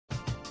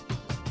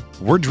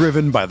We're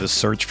driven by the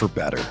search for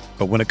better.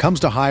 But when it comes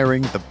to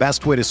hiring, the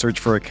best way to search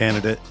for a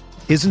candidate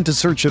isn't to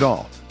search at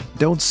all.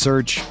 Don't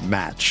search,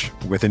 match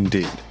with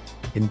Indeed.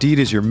 Indeed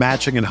is your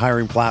matching and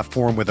hiring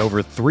platform with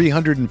over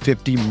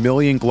 350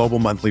 million global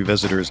monthly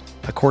visitors,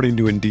 according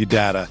to Indeed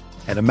data,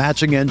 and a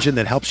matching engine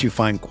that helps you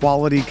find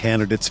quality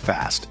candidates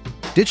fast.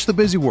 Ditch the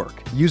busy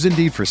work. Use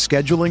Indeed for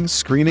scheduling,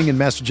 screening, and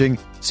messaging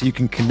so you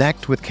can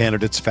connect with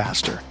candidates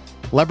faster.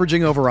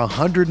 Leveraging over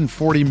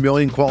 140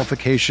 million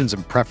qualifications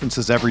and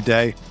preferences every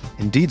day,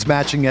 Indeed's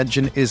matching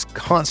engine is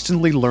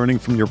constantly learning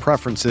from your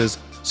preferences,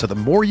 so the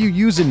more you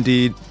use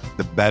Indeed,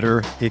 the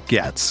better it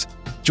gets.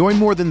 Join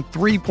more than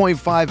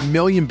 3.5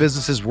 million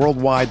businesses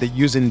worldwide that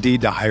use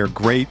Indeed to hire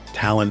great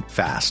talent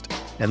fast.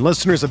 And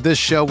listeners of this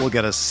show will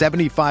get a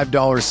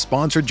 $75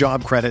 sponsored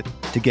job credit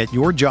to get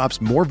your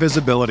jobs more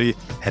visibility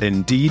at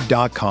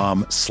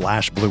Indeed.com/Blue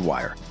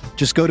Wire.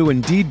 Just go to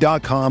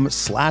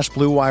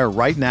Indeed.com/Blue Wire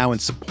right now and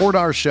support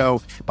our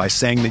show by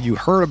saying that you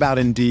heard about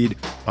Indeed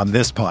on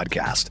this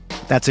podcast.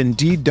 That's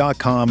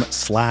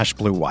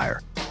Indeed.com/Blue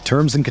Wire.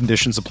 Terms and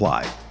conditions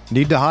apply.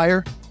 Need to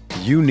hire?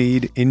 You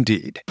need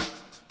Indeed.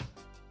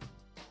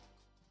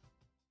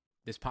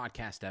 This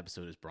podcast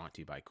episode is brought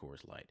to you by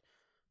Coors Light.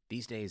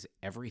 These days,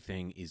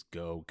 everything is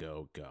go,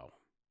 go, go.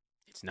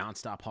 It's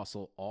nonstop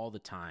hustle all the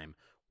time.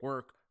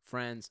 Work,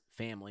 friends,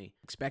 family,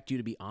 expect you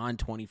to be on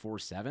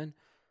 24/7.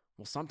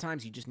 Well,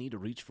 sometimes you just need to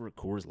reach for a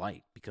Coors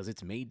Light because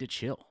it's made to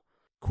chill.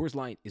 Coors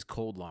Light is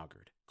cold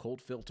lagered,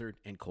 cold filtered,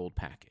 and cold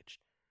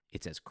packaged.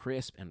 It's as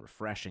crisp and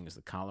refreshing as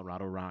the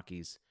Colorado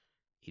Rockies.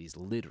 It is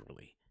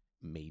literally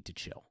made to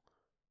chill.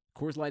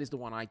 Coors Light is the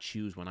one I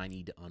choose when I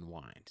need to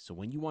unwind. So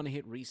when you want to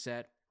hit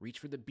reset, reach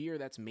for the beer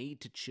that's made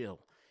to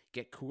chill.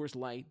 Get Coors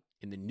Light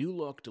in the new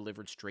look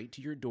delivered straight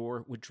to your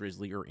door with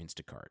Drizzly or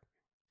Instacart.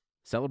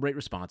 Celebrate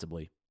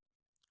responsibly.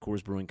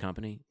 Coors Brewing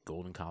Company,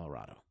 Golden,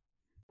 Colorado.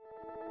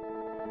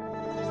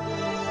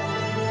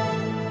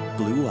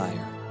 Blue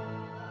Wire.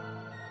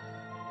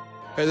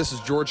 Hey, this is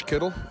George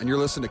Kittle, and you're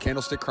listening to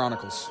Candlestick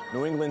Chronicles.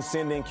 New England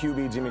sending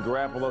QB Jimmy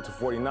Garoppolo to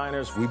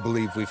 49ers. We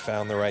believe we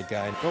found the right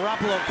guy.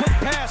 Garoppolo, quick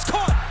pass,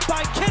 caught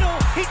by Kittle.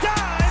 He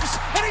dives,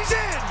 and he's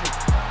in.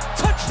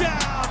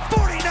 Touchdown,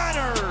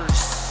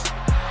 49ers.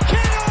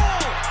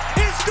 Kittle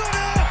is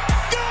gonna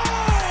go.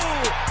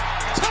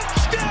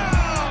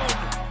 Touchdown.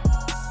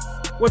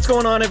 What's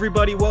going on,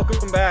 everybody?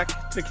 Welcome back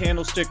to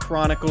Candlestick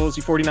Chronicles,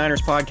 the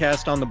 49ers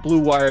podcast on the Blue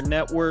Wire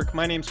Network.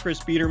 My name's Chris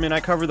Biederman. I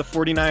cover the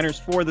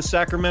 49ers for the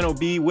Sacramento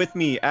Bee. With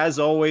me, as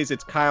always,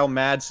 it's Kyle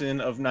Madsen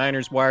of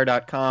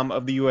NinersWire.com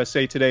of the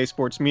USA Today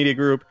Sports Media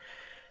Group.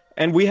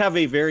 And we have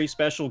a very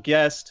special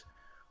guest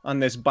on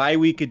this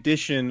bi-week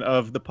edition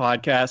of the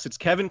podcast. It's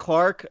Kevin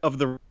Clark of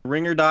the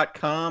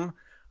Ringer.com,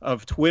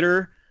 of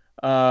Twitter,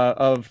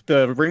 of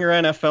the Ringer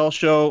NFL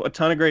show, a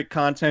ton of great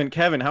content.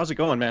 Kevin, how's it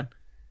going, man?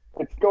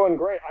 It's going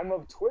great. I'm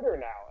of Twitter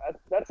now.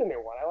 That's a new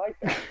one. I like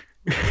that.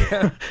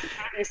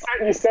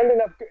 you send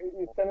enough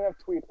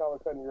tweets, all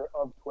of a sudden you're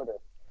of Twitter.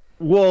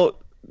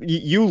 Well,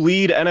 you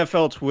lead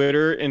NFL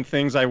Twitter in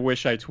things I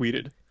wish I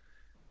tweeted.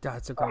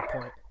 That's a great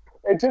point.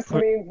 It just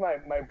means my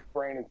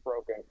brain is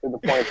broken to the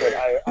point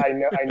that I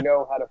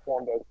know how to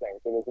form those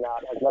things. It is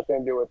not has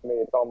nothing to do with me.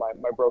 It's all my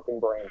broken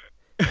brain.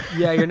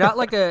 Yeah, you're not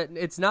like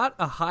it's not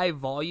a high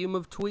volume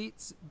of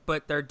tweets,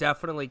 but they're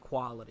definitely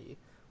quality,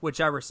 which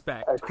I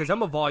respect because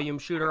I'm a volume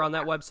shooter on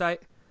that website.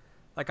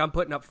 Like, I'm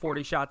putting up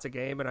 40 shots a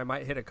game, and I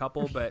might hit a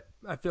couple, but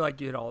I feel like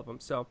you hit all of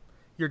them. So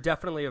you're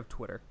definitely of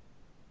Twitter.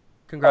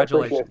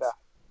 Congratulations. I appreciate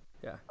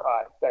that. Yeah.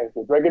 Thank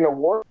you. Do I get an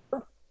award?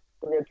 Do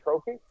I get a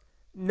trophy?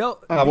 No.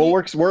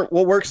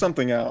 We'll work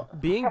something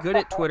out. Being good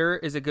at Twitter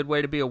is a good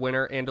way to be a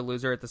winner and a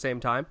loser at the same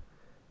time.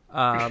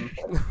 Mostly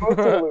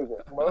a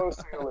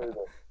loser.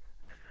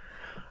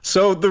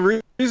 So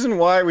the reason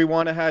why we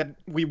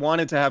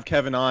wanted to have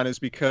Kevin on is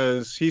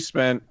because he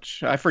spent,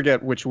 I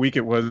forget which week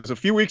it was, a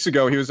few weeks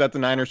ago he was at the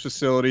Niners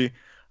facility,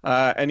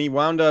 and he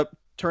wound up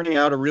turning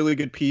out a really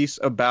good piece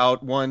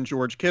about one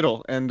George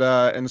Kittle,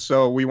 and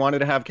so we wanted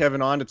to have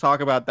Kevin on to talk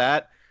about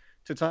that,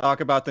 to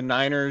talk about the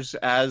Niners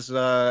as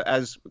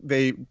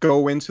they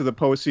go into the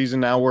postseason.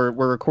 Now we're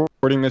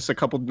recording this a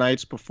couple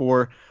nights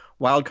before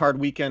Wild Card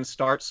weekend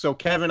starts. So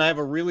Kevin, I have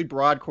a really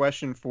broad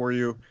question for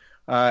you.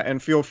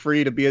 And feel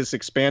free to be as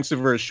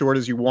expansive or as short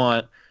as you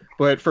want.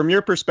 But from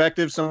your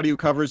perspective, somebody who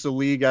covers the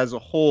league as a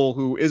whole,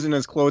 who isn't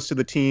as close to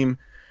the team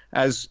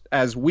as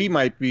we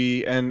might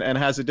be and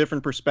has a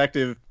different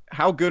perspective,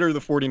 how good are the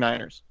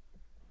 49ers?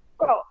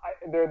 Well,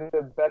 they're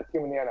the best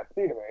team in the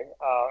NFC to me.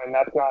 And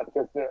that's not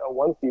just a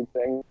one-seed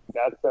thing.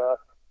 That's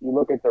you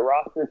look at their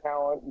roster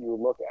talent, you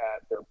look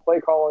at their play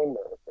calling,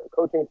 their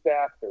coaching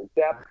staff, their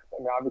depth. I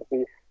mean,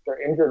 obviously,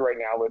 they're injured right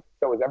now, but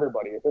so is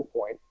everybody at this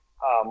point.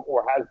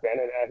 Or has been,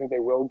 and I think they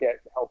will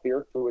get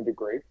healthier to a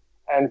degree.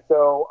 And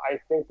so I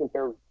think that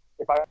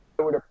if I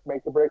were to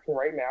make the prediction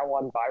right now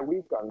on bye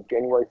week on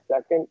January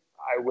 2nd,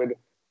 I would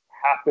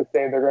have to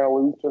say they're going to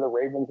lose to the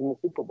Ravens in the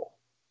Super Bowl.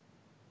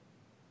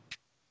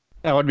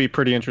 That would be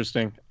pretty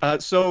interesting.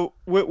 So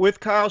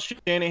with Kyle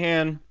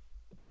Shanahan,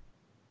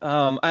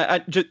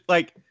 I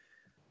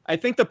I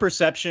think the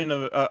perception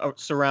of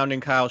surrounding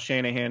Kyle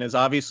Shanahan is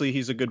obviously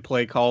he's a good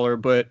play caller,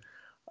 but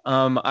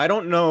I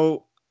don't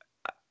know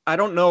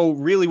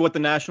really what the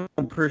national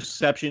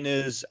perception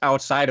is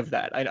outside of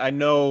that. I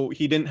know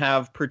he didn't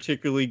have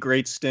particularly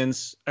great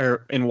stints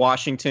in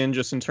Washington,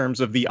 just in terms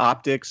of the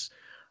optics.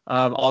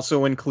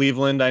 Also in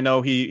Cleveland, I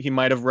know he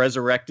might have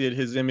resurrected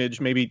his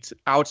image maybe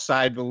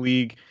outside the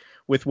league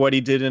with what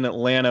he did in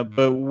Atlanta.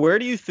 But where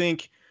do you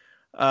think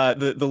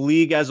the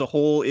league as a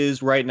whole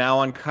is right now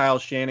on Kyle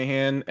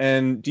Shanahan?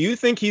 And do you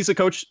think he's a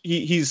coach?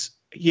 He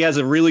has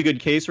a really good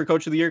case for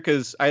Coach of the Year?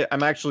 Because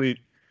I'm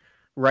actually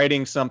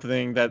writing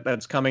something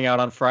that's coming out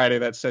on Friday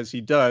that says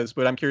he does,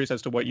 but I'm curious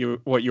as to what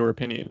your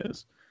opinion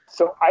is.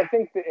 So I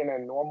think that in a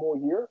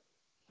normal year,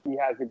 he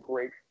has a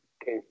great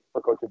case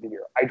for Coach of the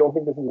Year. I don't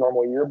think this is a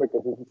normal year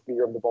because this is the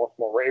year of the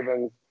Baltimore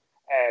Ravens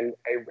and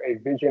a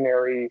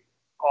visionary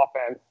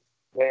offense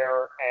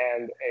there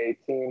and a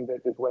team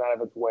that just went out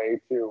of its way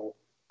to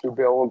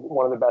build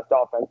one of the best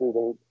offenses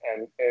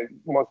and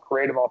most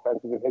creative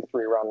offenses in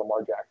history around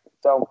Lamar Jackson.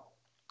 So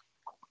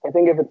I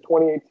think if it's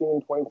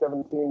 2018,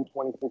 2017,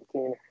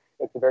 2016,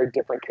 it's a very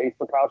different case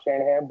for Kyle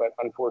Shanahan. But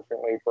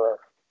unfortunately for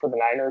the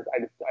Niners,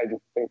 I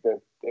just think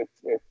that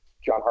it's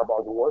John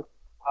Harbaugh's award.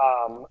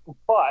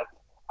 But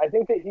I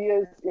think that he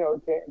is, to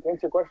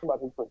answer your question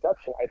about his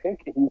perception, I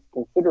think he's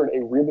considered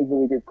a really,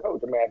 really good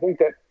coach. I mean, I think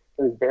that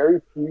there's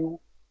very few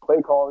play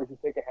callers who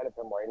take ahead of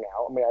him right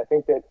now. I mean, I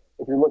think that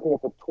if you're looking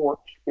at the torch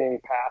being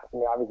passed, I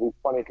mean, obviously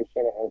it's funny because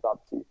Shanahan is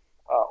obviously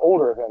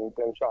older than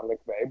Sean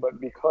McVay, but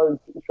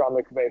because Sean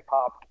McVay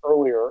popped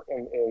earlier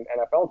in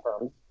NFL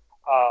terms,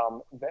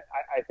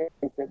 I think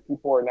that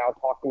people are now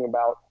talking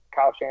about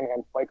Kyle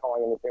Shanahan's play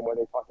calling in the same way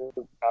they talked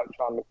about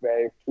Sean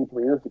McVay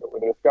 2-3 years ago, where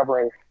they're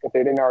discovering that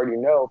they didn't already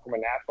know from a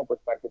national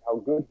perspective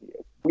how good he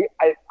is.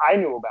 I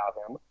knew about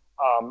him,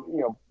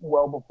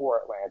 well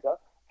before Atlanta,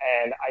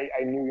 and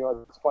I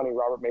knew, it's funny,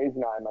 Robert Mays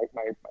and I,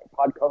 my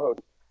pod co-host,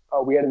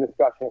 we had a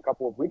discussion a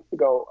couple of weeks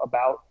ago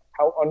about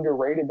how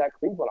underrated that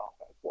Cleveland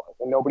offense was.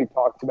 And nobody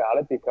talks about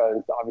it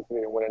because obviously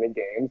they didn't win any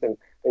games and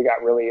they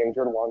got really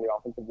injured along the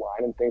offensive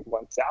line and things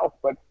went south.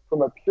 But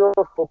from a pure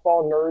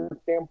football nerd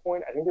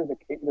standpoint, I think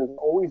there's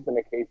always been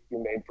a case to be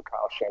made for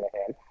Kyle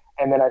Shanahan.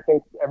 And then I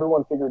think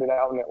everyone figured it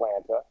out in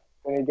Atlanta.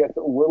 And he gets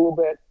a little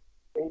bit,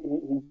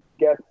 he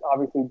gets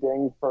obviously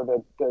dinged for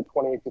the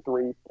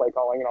 28-3 play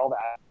calling and all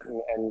that.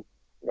 And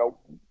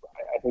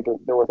I think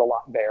there was a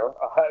lot there.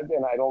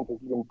 And I don't think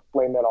you can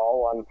blame that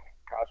all on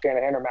Kyle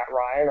Shanahan or Matt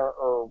Ryan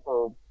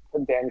or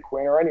Dan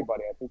Quinn or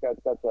anybody. I think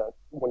that's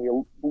when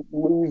you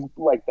lose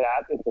like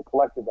that, it's a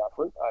collective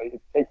effort.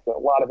 It takes a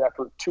lot of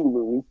effort to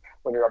lose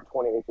when you're up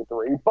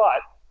 28-3.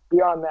 But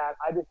beyond that,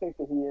 I just think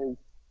that he is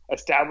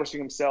establishing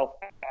himself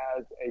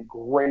as a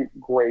great,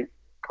 great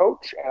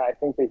coach, and I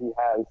think that he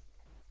has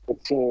the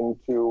team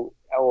to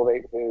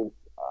elevate his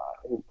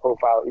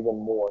profile even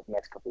more in the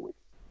next couple of weeks.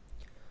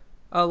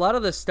 A lot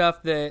of the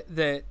stuff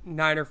that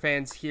Niner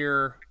fans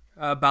hear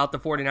about the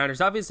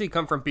 49ers obviously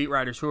come from beat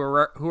writers who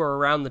are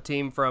around the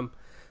team from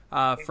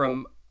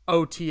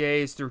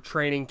OTAs through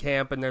training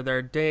camp, and they're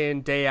there day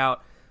in, day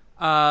out.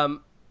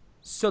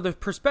 So the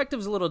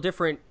perspective's a little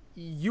different.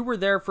 You were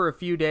there for a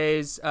few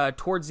days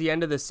towards the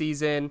end of the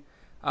season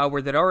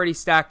where they'd already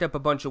stacked up a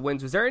bunch of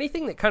wins. Was there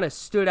anything that kind of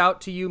stood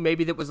out to you,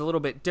 maybe that was a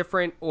little bit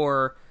different,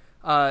 or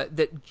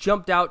that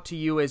jumped out to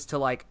you as to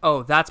like,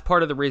 oh, that's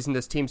part of the reason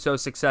this team's so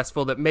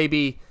successful that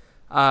maybe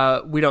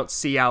we don't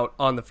see out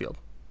on the field?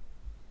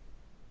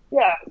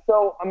 Yeah,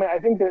 so, I mean, I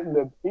think that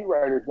the beat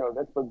writers know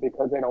this, but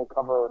because they don't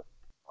cover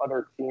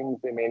other teams,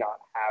 they may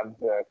not have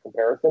the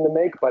comparison to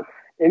make, but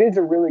it is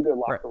a really good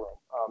locker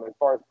room as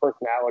far as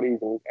personalities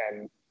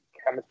and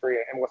chemistry.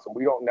 And listen,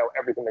 we don't know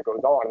everything that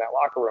goes on in that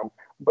locker room,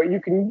 but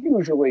you can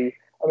usually,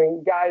 I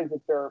mean, guys,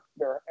 if they're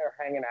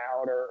hanging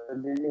out or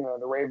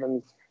the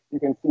Ravens, you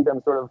can see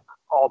them sort of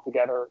all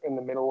together in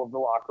the middle of the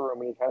locker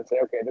room and you kind of say,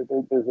 okay,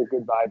 there's a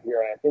good vibe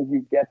here. And I think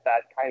you get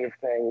that kind of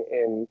thing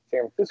in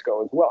San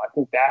Francisco as well. I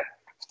think that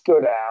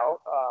stood out.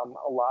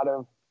 A lot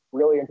of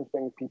really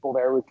interesting people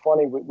there. It was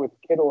funny with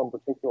Kittle in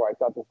particular. I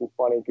thought this was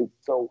funny because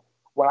so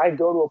when I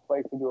go to a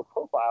place to do a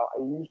profile,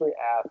 I usually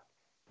ask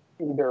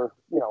either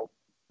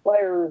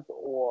players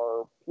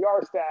or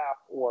PR staff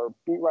or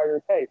beat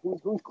writers, hey,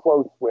 who's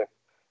close with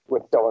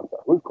so and so?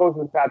 Who's close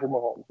with Patrick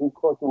Mahomes? Who's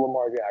close with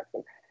Lamar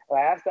Jackson? And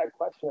I asked that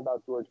question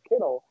about George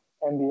Kittle,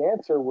 and the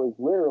answer was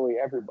literally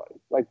everybody.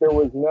 Like there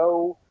was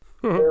no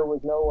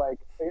like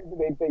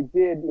they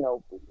did,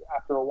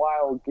 after a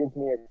while give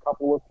me a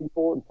couple of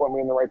people and point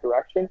me in the right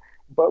direction,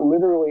 but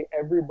literally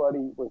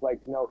everybody was like,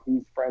 no,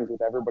 he's friends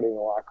with everybody in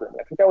the locker room.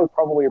 And I think that was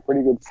probably a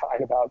pretty good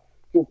sign about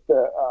just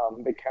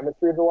the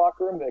chemistry of the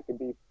locker room. There could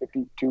be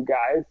 52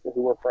 guys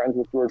who were friends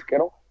with George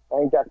Kittle. I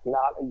think that's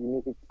not a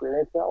unique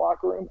experience in that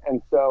locker room.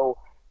 And so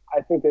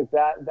I think that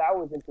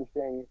was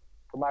interesting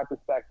from my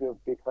perspective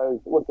because,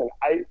 listen,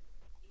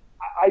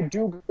 I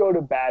do go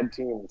to bad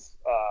teams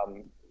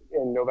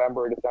in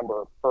November or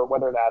December for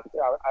whether that's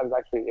I was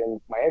actually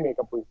in Miami a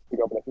couple weeks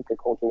ago, but I think the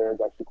culture there is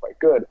actually quite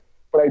good.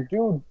 But I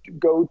do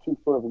go to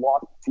sort of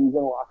lost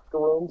season locker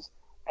rooms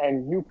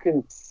and you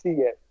can see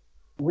it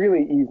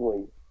really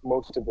easily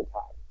most of the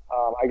time.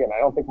 Again, I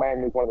don't think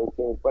Miami is one of those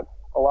teams, but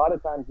a lot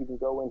of times you can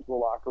go into a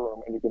locker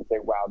room and you can say,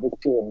 wow, this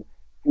team,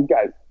 these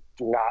guys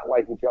do not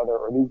like each other,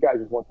 or these guys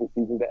just want the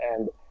season to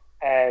end.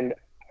 And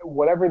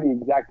whatever the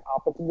exact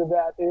opposite of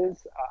that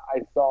is,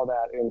 I saw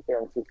that in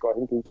San Francisco. I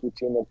think it's a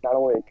team that's not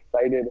only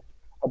excited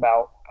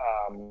about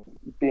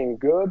being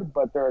good,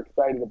 but they're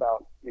excited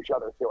about each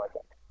other too, I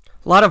think.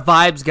 A lot of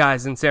vibes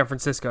guys in San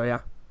Francisco, yeah.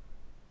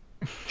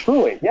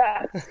 Truly,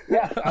 yes,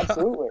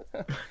 absolutely.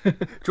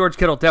 George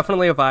Kittle,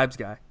 definitely a vibes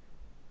guy.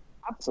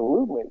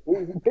 Absolutely,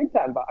 he's big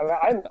time.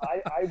 I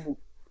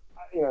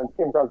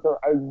came across.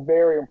 I was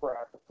very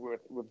impressed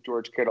with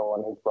George Kittle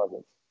and his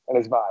presence and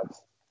his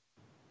vibes.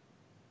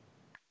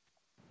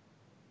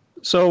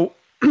 So,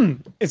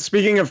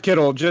 speaking of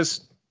Kittle,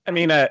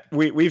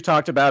 we've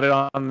talked about it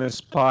on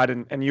this pod,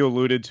 and you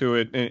alluded to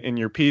it in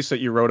your piece that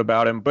you wrote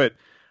about him. But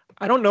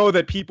I don't know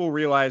that people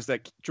realize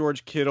that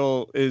George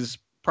Kittle is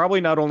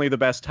probably not only the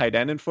best tight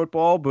end in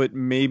football, but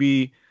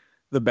maybe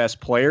the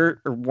best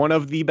player or one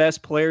of the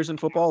best players in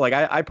football. Like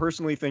I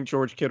personally think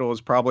George Kittle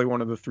is probably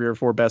one of the 3 or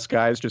 4 best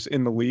guys just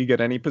in the league at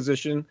any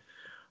position.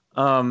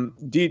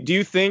 Do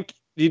you think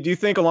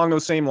along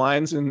those same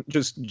lines, and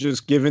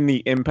just given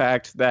the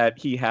impact that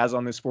he has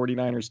on this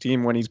 49ers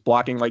team when he's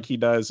blocking like he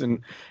does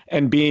and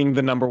being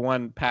the number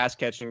one pass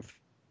catching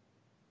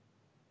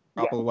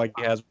like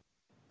he has?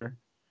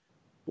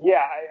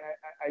 Yeah,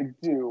 I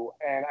do.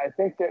 And I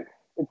think that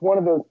it's one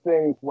of those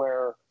things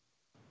where,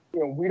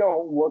 we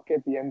don't look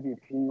at the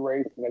MVP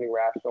race in any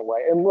rational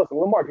way. And listen,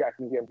 Lamar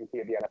Jackson's the MVP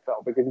of the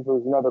NFL, because if there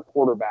was another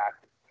quarterback,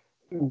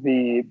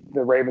 the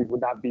Ravens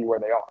would not be where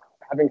they are.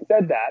 Having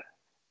said that,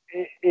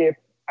 if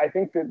I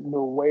think that the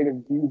way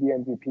to view the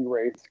MVP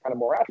race kind of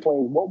more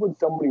rationally is, what would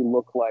somebody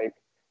look like?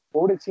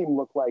 What would a team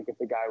look like if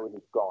the guy was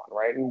just gone,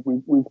 right? And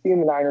we've seen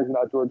the Niners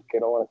without George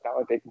Kittle, and it's not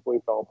like they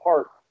completely fell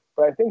apart.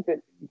 But I think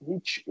that he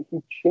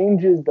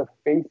changes the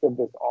face of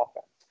this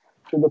offense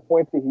to the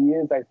point that he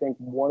is, I think,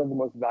 one of the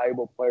most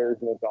valuable players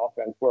in this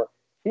offense, where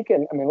he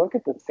can, look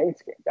at the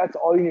Saints game. That's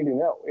all you need to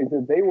know, is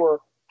that they were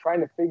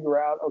trying to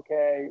figure out,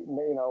 okay,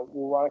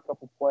 we'll run a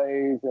couple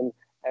plays and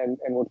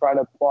we'll try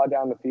to claw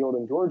down the field.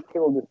 And George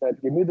Kittle just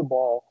said, give me the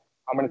ball.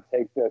 I'm going to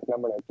take this, and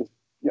I'm going to just,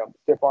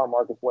 stiff arm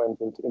Marcus Williams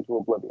into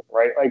oblivion,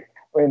 right?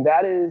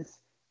 That is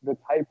the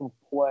type of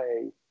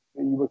play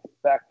that you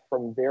expect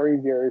from very,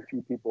 very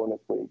few people in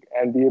this league.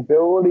 And the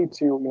ability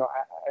to,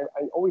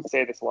 I always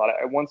say this a lot.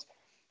 I once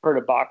heard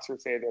a boxer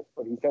say this,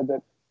 but he said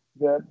that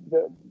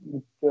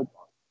the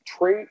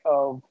trait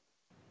of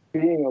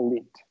being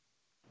elite,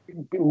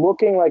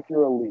 looking like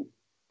you're elite,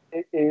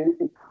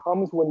 it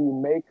comes when you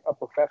make a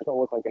professional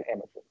look like an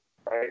amateur,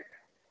 right?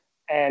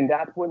 And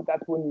that's when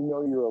you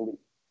know you're elite.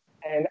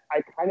 And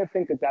I kind of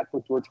think that that's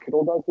what George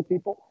Kittle does to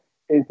people,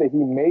 is that he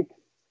makes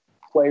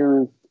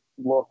players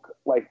look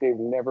like they've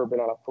never been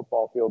on a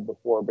football field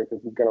before, because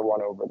he's going to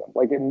run over them.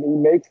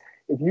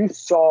 If you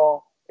saw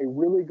a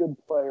really good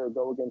player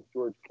go against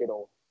George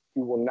Kittle,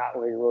 he will not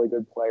look like a really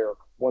good player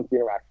once the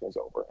interaction is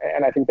over.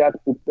 And I think that's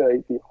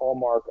the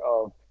hallmark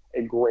of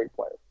a great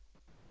player.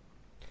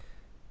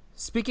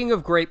 Speaking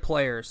of great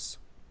players,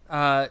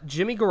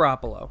 Jimmy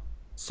Garoppolo.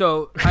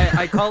 So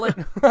I call it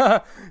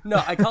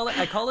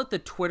I call it the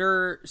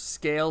Twitter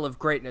scale of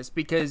greatness,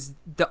 because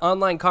the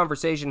online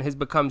conversation has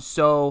become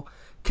so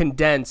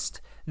condensed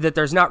that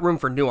there's not room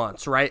for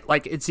nuance, right?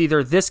 Like, it's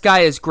either this guy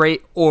is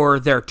great or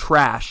they're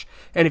trash.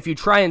 And if you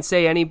try and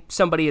say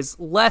somebody is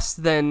less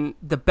than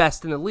the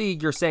best in the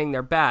league, you're saying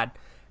they're bad.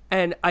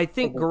 And I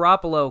think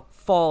Garoppolo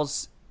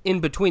falls in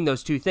between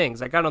those two things.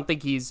 Like, I don't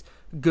think he's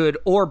good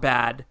or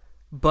bad,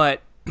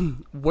 but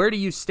where do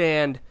you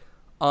stand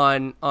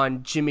on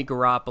Jimmy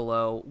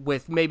Garoppolo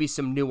with maybe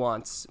some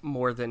nuance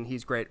more than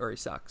he's great or he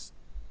sucks?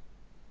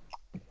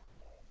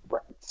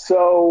 Right.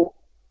 So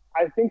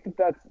I think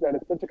that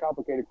is such a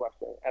complicated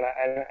question,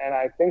 and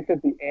I think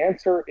that the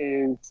answer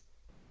is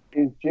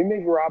Jimmy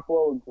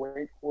Garoppolo a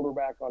great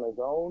quarterback on his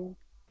own?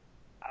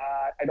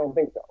 I don't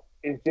think so.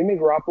 Is Jimmy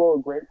Garoppolo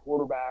a great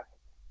quarterback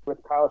with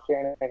Kyle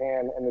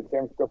Shanahan and the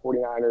San Francisco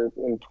 49ers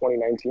in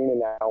 2019 and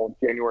now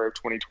January of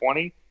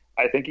 2020?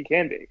 I think he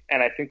can be,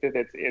 and I think that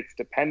it's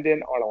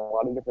dependent on a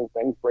lot of different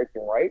things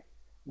breaking right.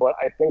 But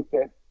I think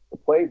that the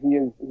play he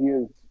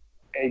is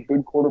a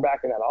good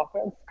quarterback in that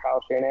offense.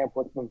 Kyle Shanahan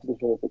puts him in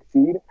position to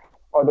succeed.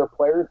 Are there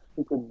players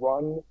who could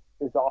run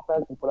this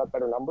offense and put up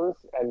better numbers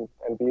and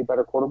be a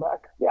better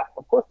quarterback? Yeah,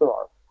 of course there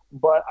are.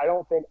 But I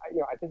don't think,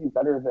 I think he's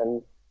better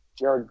than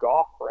Jared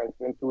Goff, for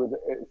instance, who is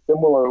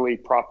similarly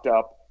propped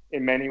up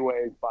in many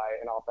ways by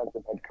an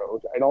offensive head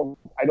coach. I don't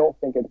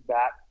think it's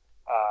that,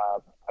 I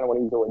don't want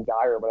to use the word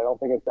dire, but I don't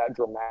think it's that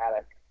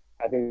dramatic.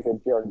 I think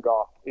that Jared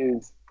Goff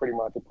is pretty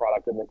much a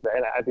product of McVay.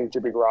 And I think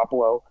Jimmy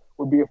Garoppolo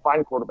would be a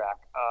fine quarterback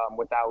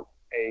without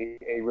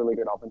a really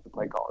good offensive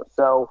play caller.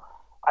 So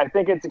I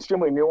think it's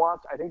extremely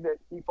nuanced. I think that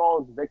he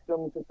falls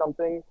victim to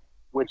something,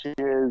 which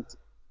is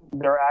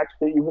they're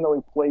actually, even though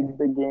he played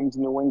big games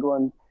in New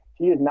England,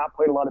 he has not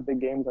played a lot of big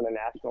games on a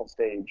national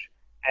stage.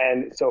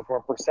 And so from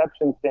a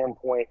perception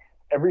standpoint,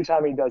 every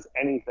time he does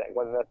anything,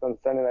 whether that's on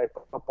Sunday Night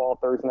Football,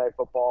 Thursday Night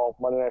Football,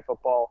 Monday Night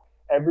Football,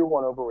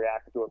 everyone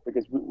overreacts to it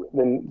because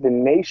the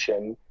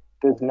nation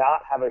does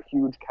not have a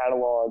huge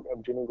catalog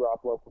of Jimmy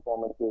Garoppolo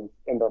performances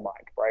in their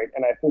mind, right?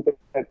 And I think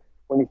that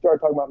when you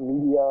start talking about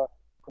media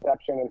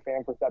perception and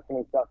fan perception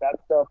and stuff, that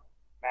stuff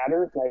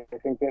matters. And I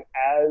think that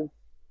as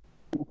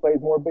he plays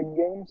more big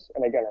games,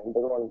 and again, I think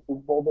they're going to the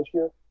Super Bowl this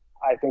year,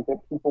 I think that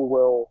people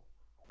will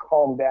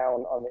calm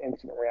down on the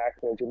instant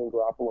reaction of Jimmy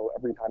Garoppolo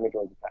every time he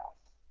throws a pass.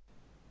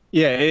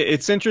 Yeah,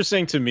 it's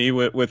interesting to me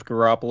with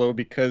Garoppolo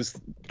because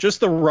just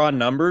the raw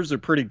numbers are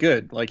pretty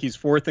good. Like he's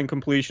fourth in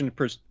completion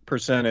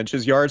percentage.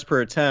 His yards per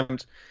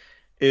attempt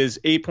is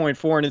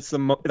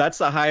 8.4, and that's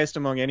the highest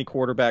among any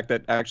quarterback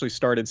that actually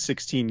started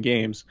 16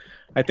 games.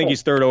 I think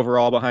he's third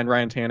overall behind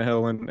Ryan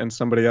Tannehill and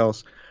somebody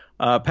else.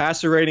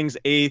 Passer ratings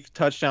 8th,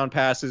 touchdown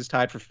passes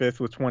tied for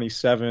 5th with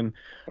 27.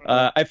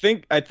 I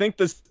think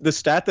the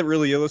stat that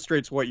really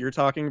illustrates what you're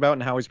talking about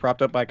and how he's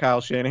propped up by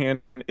Kyle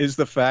Shanahan is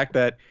the fact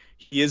that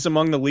he is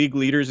among the league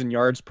leaders in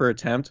yards per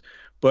attempt,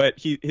 but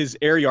his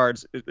air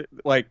yards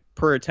like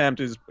per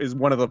attempt is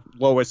one of the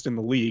lowest in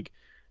the league,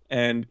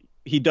 and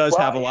he does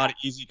have a lot of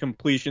easy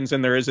completions,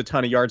 and there is a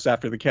ton of yards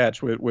after the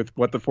catch with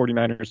what the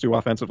 49ers do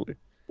offensively.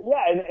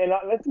 Yeah, and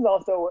this is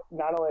also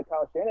not only a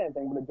Kyle Shanahan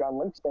thing, but a John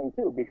Lynch thing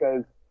too,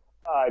 because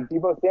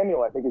Deebo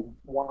Samuel, I think, is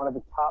one of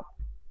the top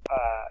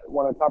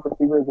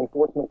receivers in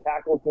forcing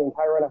tackles in the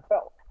entire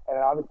NFL, and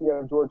obviously you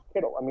have George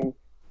Kittle. I mean,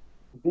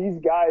 these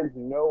guys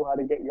know how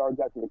to get yards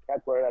after the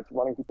catch, whether that's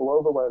running people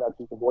over, whether that's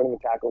just avoiding the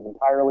tackles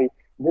entirely.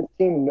 This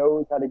team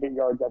knows how to get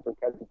yards after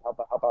catches. How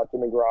about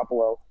Jimmy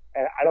Garoppolo?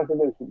 And I don't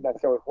think they should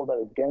necessarily hold that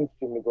against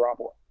Jimmy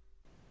Garoppolo.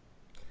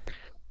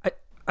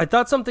 I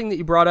thought something that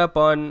you brought up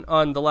on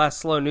the last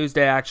Slow News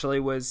Day actually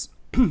was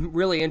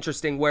really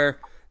interesting, where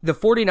the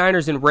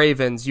 49ers and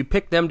Ravens, you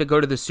pick them to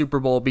go to the Super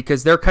Bowl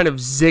because they're kind of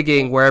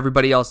zigging where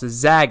everybody else is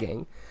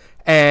zagging.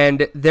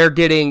 And they're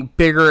getting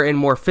bigger and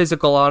more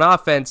physical on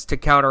offense to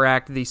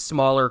counteract these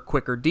smaller,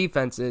 quicker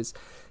defenses.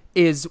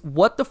 Is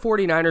what the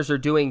 49ers are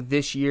doing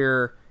this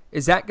year,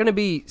 is that going to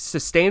be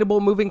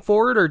sustainable moving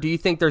forward, or do you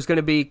think there's going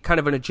to be kind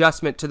of an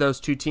adjustment to those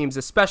two teams,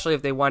 especially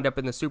if they wind up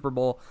in the Super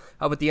Bowl,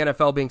 with the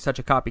NFL being such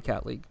a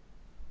copycat league?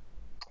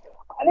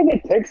 I think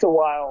it takes a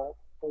while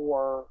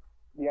for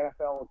the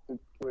NFL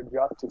to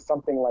adjust to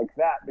something like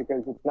that,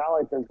 because it's not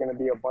like there's going to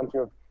be a bunch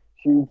of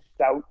huge,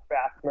 stout,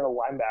 fast middle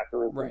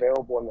linebackers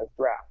available in this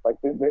draft. Like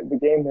the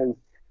game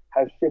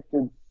has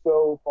shifted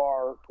so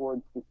far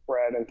towards the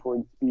spread and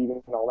towards speed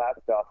and all that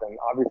stuff. And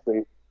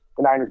obviously,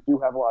 the Niners do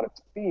have a lot of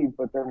speed,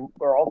 but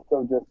they're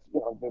also just,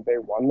 they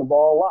run the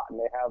ball a lot, and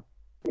they have,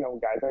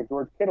 guys like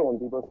George Kittle and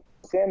Deebo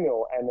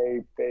Samuel, and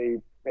they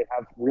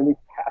have really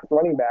fast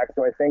running backs.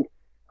 So I think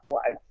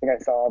I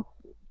saw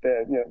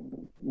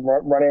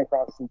running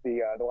across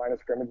the line of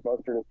scrimmage,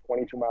 Mostert is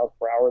 22 miles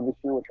per hour this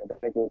year, which I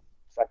think is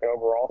second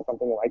overall,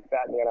 something like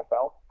that in the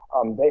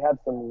NFL. They have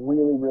some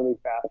really, really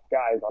fast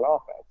guys on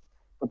offense,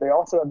 but they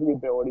also have the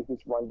ability to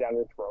just run down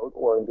your throat,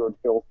 or in George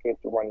Kittle's case,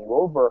 to run you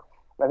over.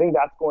 And I think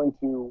that's going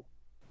to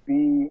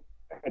be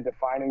a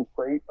defining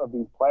trait of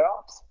these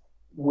playoffs.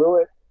 Will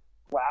it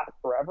last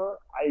forever?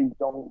 I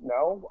don't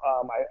know.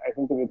 I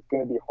think that it's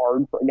going to be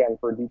hard for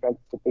defense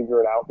to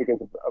figure it out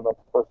because of a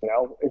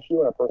personnel issue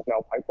and a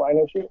personnel pipeline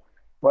issue.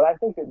 But I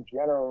think that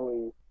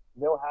generally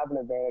they'll have an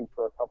advantage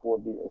for a couple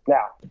of years.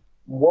 Now,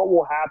 what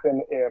will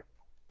happen if,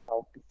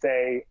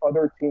 say,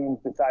 other teams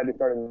decide to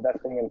start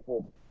investing in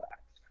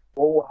fullbacks?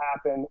 What will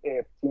happen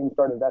if teams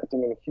start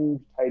investing in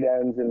huge tight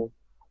ends and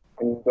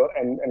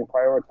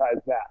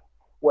prioritize that?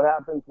 What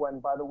happens when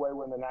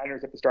the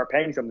Niners have to start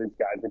paying some of these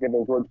guys? They're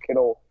giving George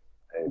Kittle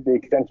the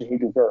extension he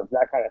deserves,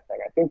 that kind of thing.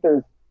 I think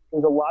there's a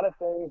lot of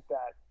things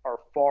that are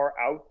far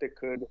out that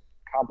could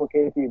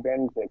complicate the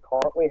advantage they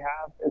currently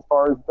have as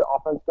far as the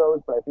offense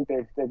goes, but I think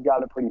they've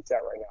got it pretty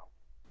set right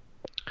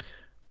now.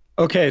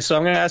 Okay, so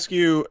I'm going to ask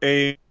you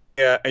a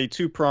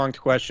two-pronged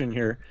question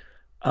here.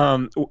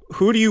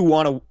 Who do you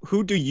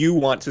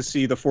want to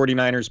see the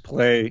 49ers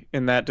play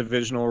in that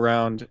divisional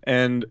round,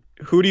 and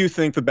who do you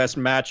think the best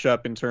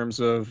matchup in terms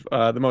of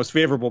the most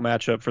favorable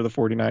matchup for the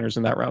 49ers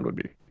in that round would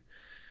be?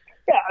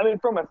 Yeah, I mean,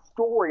 from a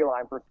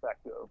storyline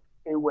perspective,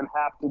 it would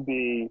have to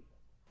be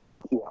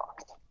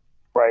Seahawks,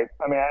 right?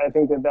 I mean, I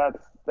think that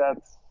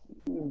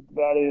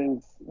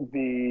is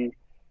the.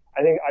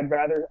 I think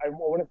I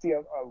want to see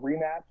a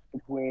rematch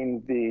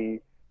between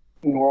the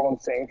New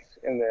Orleans Saints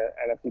in the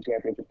NFC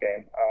Championship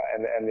game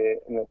and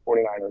the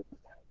 49ers.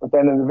 But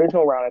then in the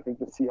divisional round, I think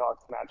the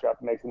Seahawks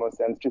matchup makes the most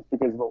sense just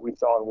because of what we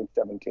saw in Week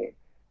 17.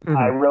 Mm-hmm.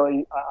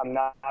 I'm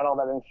not all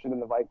that interested in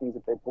the Vikings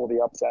if they pull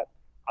the upset.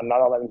 I'm not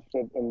all that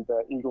interested in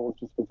the Eagles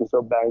just because they're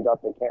so banged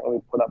up. They can't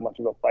really put up much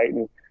of a fight.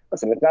 And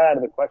listen, it's not out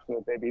of the question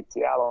that they beat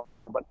Seattle,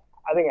 but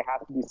I think it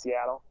has to be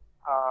Seattle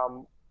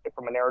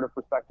from a narrative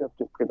perspective,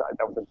 just because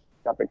that was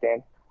a epic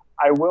game.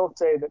 I will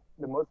say that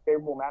the most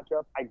favorable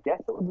matchup, I guess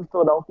it would be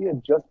Philadelphia,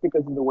 just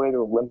because of the way they're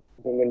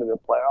limping into the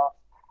playoffs.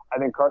 I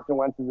think Carson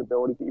Wentz's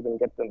ability to even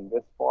get them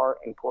this far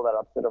and pull that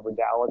upset over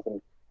Dallas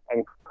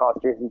and cost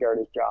Jason Garrett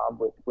his job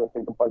with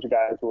a bunch of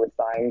guys who were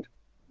signed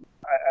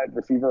at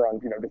receiver on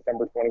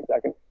December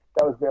 22nd.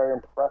 That was very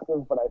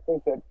impressive. But I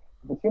think that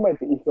the team like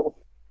the Eagles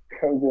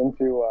goes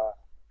into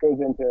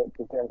San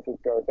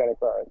Francisco or Santa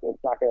Clara,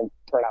 it's not going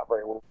to turn out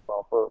very well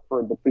for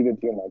a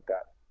depleted team like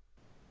that.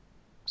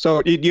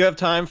 So, do you have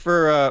time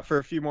for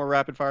a few more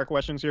rapid fire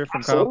questions here from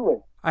Absolutely.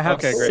 Kyle? I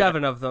have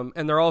 7 of them,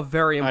 and they're all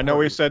very important. I know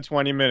we said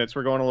 20 minutes.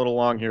 We're going a little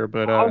long here,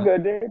 but all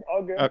good, dude.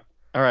 All good.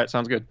 All right,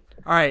 sounds good.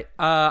 All right,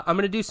 I'm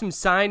going to do some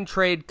sign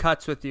trade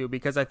cuts with you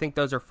because I think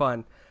those are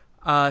fun.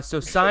 So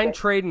sign,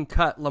 trade, and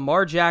cut: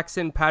 Lamar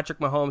Jackson, Patrick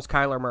Mahomes,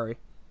 Kyler Murray.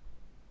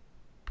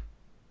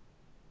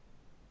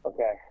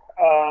 Okay.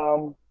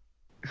 All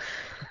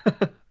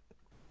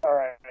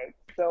right.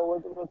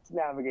 So let's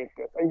navigate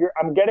this.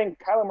 I'm getting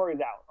Kyler Murray's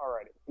out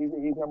already.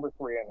 He's number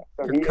 3 in it.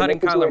 So You're cutting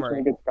Kyler Murray.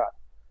 He gets cut.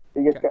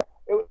 He gets cut.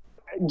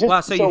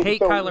 So you hate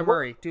Kyler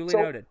Murray. Duly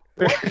noted.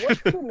 What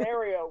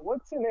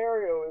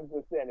scenario is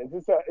this in? Is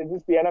this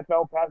the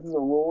NFL passes a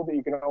rule that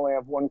you can only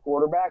have one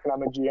quarterback, and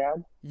I'm a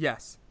GM?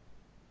 Yes.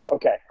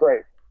 Okay,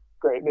 great.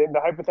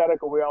 The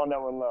hypothetical we all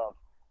know and love.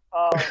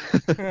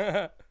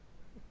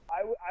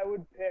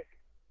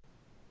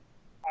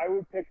 I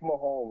would pick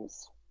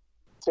Mahomes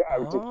to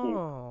keep.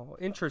 Oh,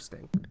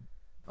 interesting.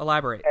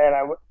 Elaborate. And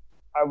I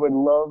would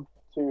love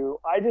to.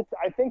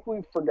 I think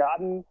we've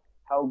forgotten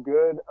how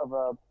good of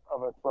a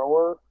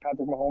thrower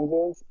Patrick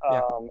Mahomes is,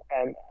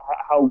 and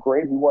how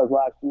great he was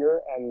last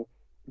year, and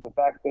the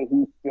fact that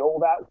he's still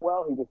that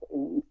well.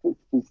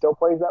 He still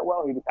plays that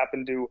well. He just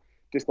happened to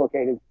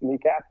dislocate his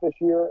kneecap this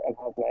year and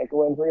has an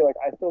ankle injury. Like,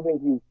 I still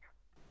think he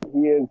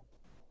is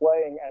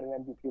playing at an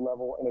MVP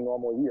level in a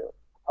normal year.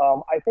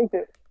 I think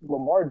that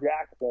Lamar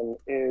Jackson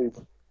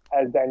is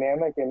as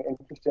dynamic and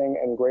interesting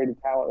and great a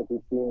talent as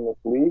we've seen in this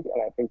league,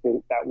 and I think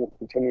that will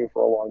continue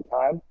for a long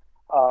time.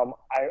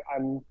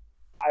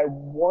 I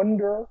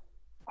wonder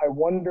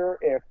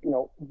if,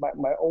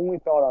 my only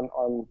thought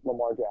on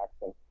Lamar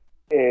Jackson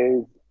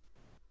is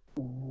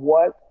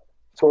whether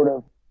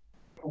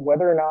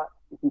or not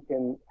he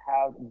can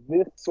have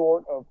this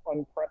sort of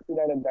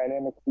unprecedented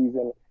dynamic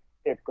season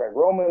if Greg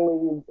Roman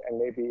leaves, and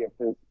maybe if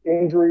there's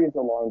injuries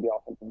along the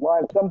offensive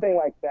line, something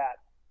like that.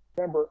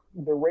 Remember,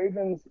 the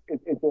Ravens,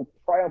 it's a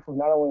triumph of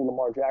not only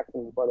Lamar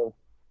Jackson, but of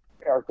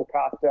Eric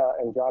DeCosta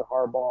and John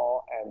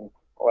Harbaugh and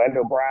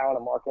Orlando Brown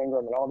and Mark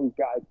Ingram and all these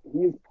guys.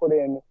 He has put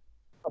in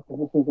a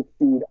position to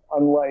succeed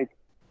unlike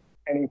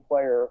any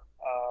player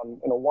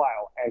in a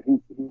while, and he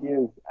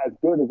is as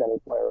good as any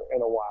player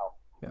in a while.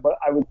 Yeah. But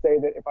I would say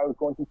that if I was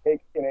going to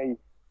take in a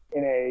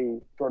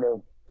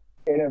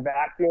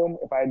vacuum,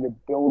 if I had to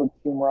build a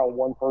team around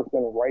one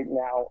person right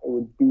now, it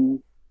would be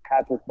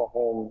Patrick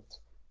Mahomes,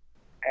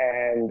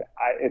 and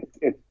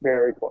it's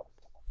very close.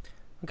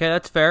 Okay,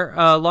 that's fair.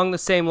 Along the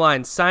same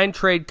lines, sign,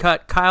 trade,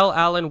 cut: Kyle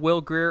Allen,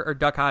 Will Grier, or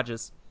Duck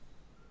Hodges?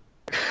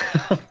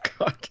 Oh,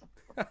 God.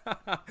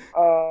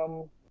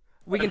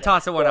 We can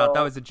toss it one out.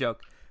 That was a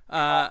joke.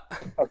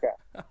 Okay.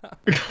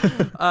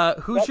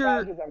 Who's your?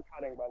 Hodges I'm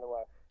cutting, by the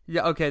way.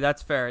 Yeah, okay,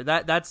 that's fair.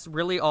 That's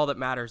really all that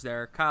matters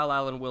there. Kyle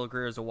Allen, Will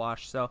Grier is a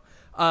wash. So,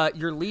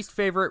 your least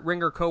favorite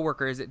Ringer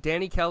coworker, is it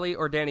Danny Kelly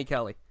or Danny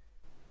Kelly?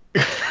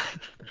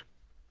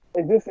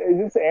 Is this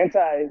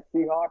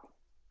anti-Seahawks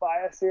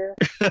bias here?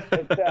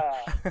 It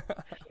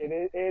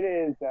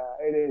is Danny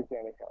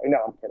Kelly. No,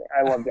 I'm kidding.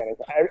 I love Danny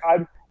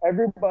Kelly.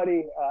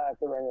 Everybody at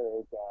the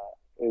Ringer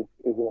is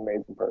an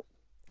amazing person.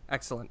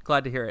 Excellent.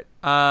 Glad to hear it.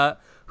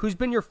 Who's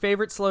been your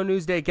favorite Slow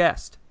News Day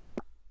guest?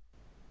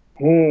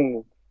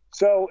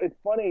 So it's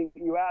funny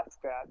you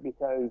ask that,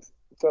 because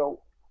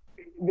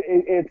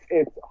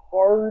it's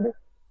hard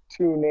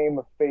to name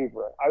a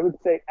favorite. I would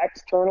say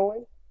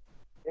externally,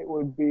 it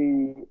would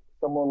be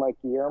someone like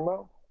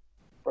Guillermo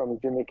from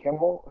Jimmy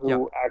Kimmel,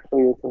 who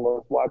actually is the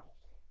most watched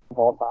of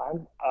all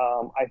time.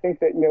 I think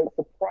that,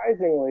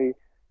 surprisingly,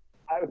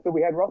 so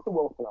we had Russell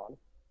Wilson on.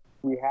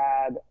 We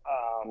had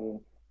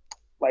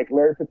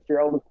Larry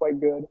Fitzgerald is quite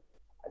good.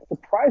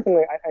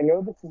 Surprisingly, I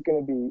know this is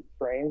going to be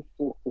strange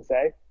to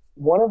say,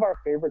 one of our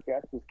favorite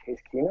guests was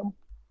Case Keenum,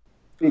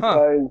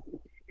 because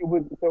it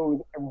was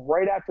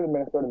right after the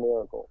Minnesota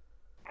Miracle,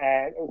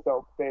 and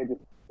so they had just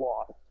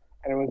lost,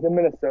 and it was in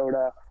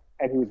Minnesota,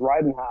 and he was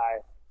riding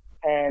high,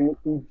 and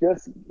he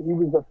was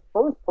the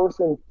first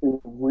person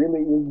to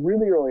really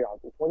early on,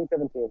 so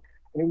 2017,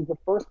 and he was the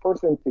first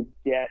person to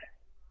get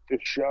the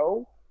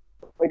show.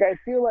 Like, I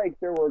feel like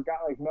there were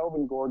guys like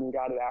Melvin Gordon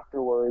got it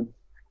afterwards,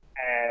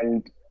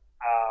 and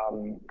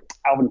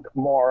Alvin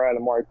Kamara and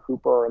Amari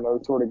Cooper and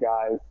those sort of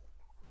guys.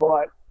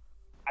 But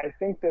I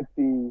think that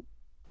we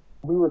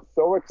were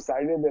so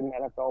excited that an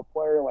NFL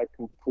player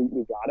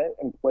completely got it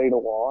and played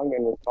along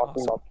and was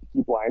talking about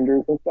Peaky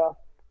Blinders and stuff.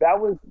 That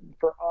was,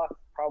 for us,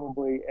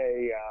 probably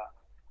it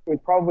was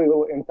probably a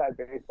little inside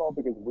baseball,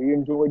 because we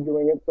enjoyed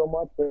doing it so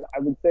much. But I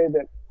would say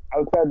that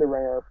outside the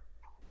Ringer,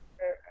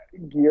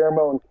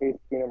 Guillermo and Case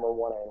Keenum are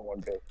 1A and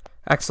 1B.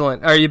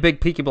 Excellent. Are you a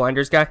big Peaky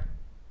Blinders guy?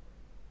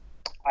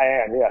 I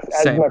am, yes.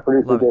 As Same. my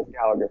producer, Love Jason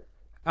Gallagher.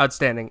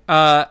 Outstanding.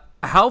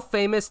 How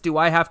famous do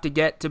I have to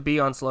get to be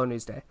on Slow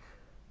News Day?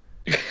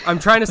 I'm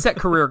trying to set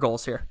career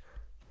goals here.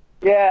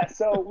 Yeah,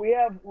 so we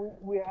have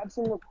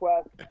some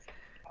requests,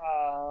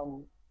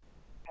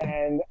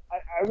 and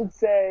I would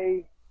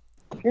say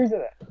here's the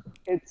thing: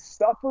 it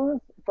suffers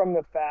from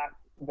the fact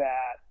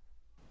that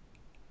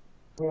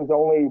it was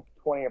only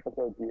 20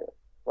 episodes a year,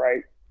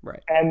 right?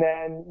 Right. And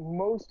then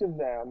most of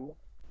them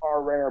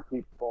are Ringer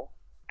people,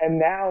 and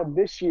now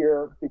this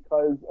year,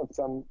 because of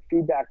some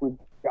feedback we've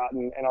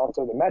gotten and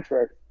also the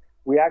metrics,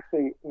 we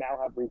actually now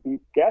have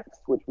repeat guests,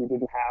 which we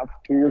didn't have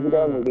 2 years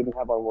ago, and we didn't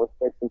have on Worst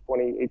Picks in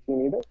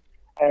 2018 either.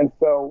 And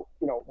so,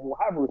 we'll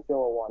have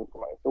Russillo on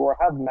twice, or we'll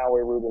have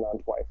Maui Rubin on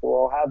twice,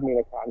 or we'll have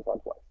Mina Khan on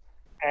twice.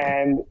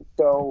 And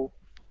so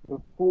the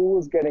pool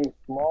is getting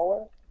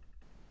smaller.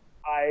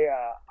 I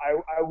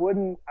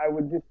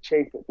would just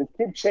chase it. Just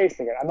keep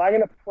chasing it. I'm not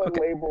going to put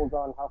labels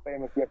on how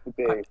famous you have to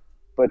be,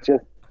 but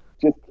just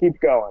keep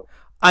going.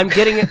 I'm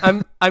getting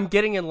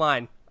in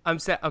line. I'm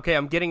set. Okay,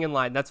 I'm getting in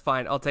line. That's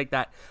fine. I'll take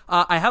that.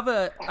 I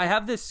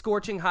have this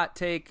scorching hot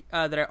take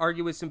that I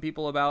argue with some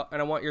people about,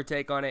 and I want your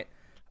take on it.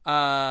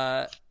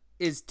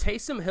 Is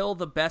Taysom Hill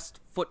the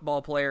best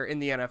football player in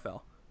the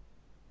NFL?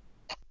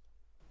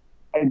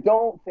 I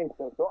don't think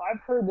so. So I've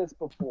heard this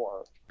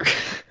before.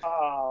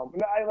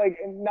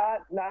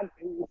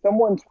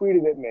 Someone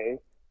tweeted at me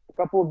a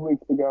couple of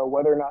weeks ago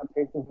whether or not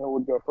Taysom Hill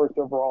would go first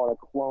overall in a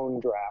clone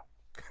draft,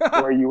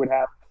 where you would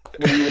have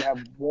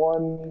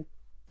one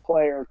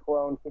player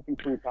cloned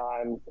 53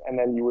 times and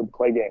then you would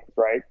play games,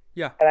 right?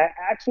 Yeah. And I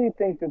actually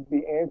think that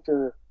the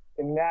answer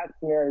in that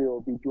scenario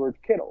would be George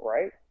Kittle,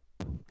 right?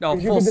 No,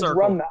 you full could just circle.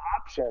 run the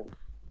option.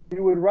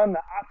 You would run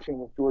the option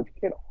with George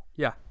Kittle.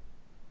 Yeah.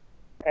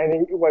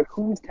 And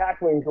who's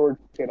tackling George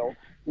Kittle?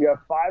 You have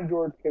 5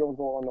 George Kittles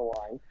all on the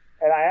line.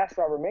 And I asked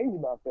Robert Mays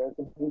about this,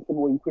 and he said,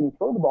 "Well, you couldn't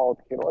throw the ball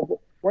with Kittle." I said,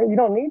 "Well, you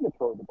don't need to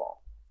throw the ball.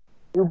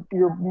 You're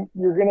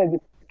going to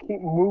just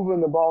keep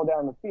moving the ball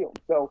down the field."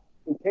 So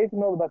is Taysom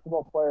Hill the best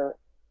football player?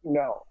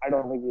 No, I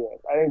don't think he is.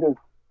 I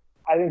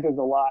think there's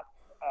a lot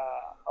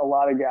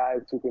of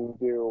guys who can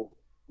do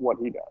what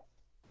he does.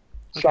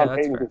 Okay, Sean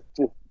Payton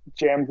just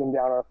jams him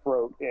down our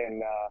throat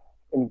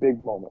in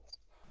big moments.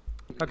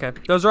 Okay,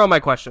 those are all my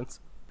questions.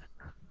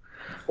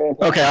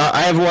 Okay,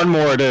 I have one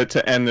more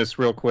to end this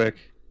real quick.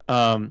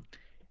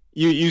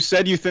 You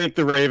said you think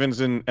the Ravens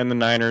and the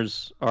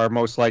Niners are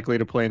most likely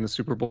to play in the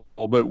Super Bowl,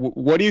 but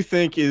what do you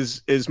think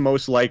is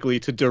most likely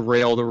to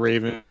derail the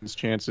Ravens'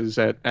 chances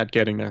at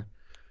getting there?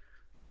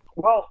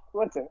 Well,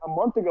 listen, a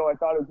month ago I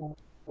thought it was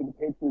the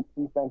Patriots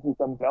defense and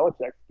some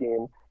Belichick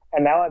scheme,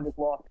 and now I've just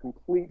lost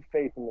complete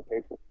faith in the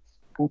Patriots.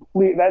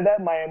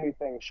 That Miami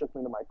thing shook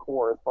me to my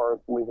core as far as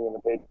believing in the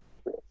Patriots.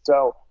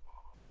 So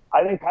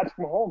I think Patrick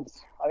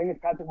Mahomes. I think it's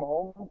Patrick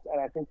Mahomes, and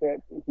I think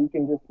that he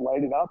can just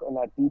light it up, and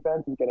that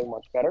defense is getting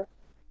much better.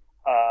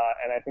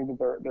 And I think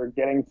that they're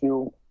getting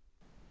to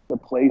the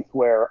place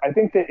where I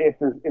think that if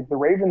the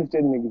Ravens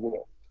didn't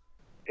exist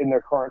in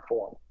their current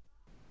form,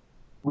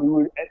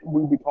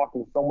 we'd be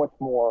talking so much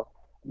more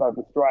about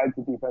the strides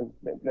the defense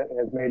that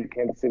has made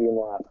Kansas City in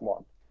the last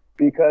month,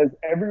 because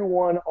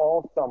everyone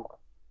all summer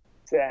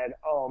said,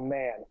 "Oh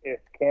man, if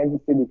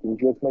Kansas City can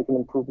just make an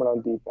improvement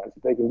on defense,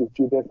 if they can just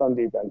do this on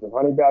defense, if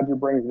Honey Badger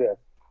brings this,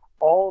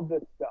 all of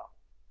this stuff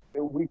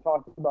that we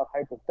talked about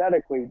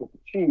hypothetically with the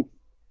Chiefs,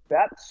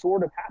 that's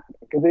sort of happening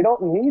because they don't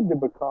all need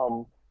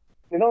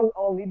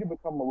to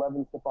become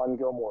 11 Stephon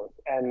Gilmores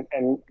and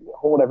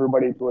hold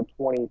everybody to a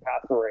 20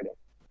 passer rating.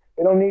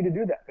 They don't need to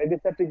do that. They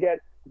just have to get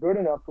good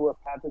enough to where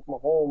Patrick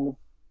Mahomes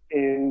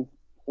is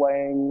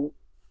playing.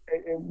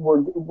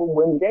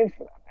 Wins games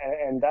for them,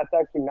 and that's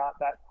actually not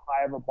that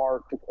high of a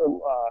bar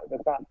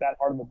that's not that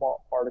hard of a bar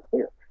to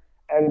clear.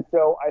 And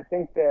so I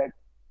think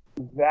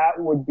that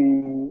would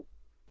be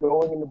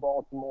going into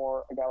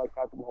Baltimore. A guy like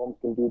Patrick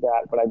Mahomes can do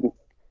that, but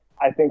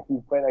I think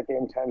you play that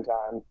game 10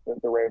 times,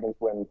 the Ravens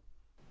win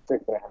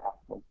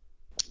 6.5.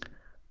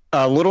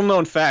 Little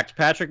known fact: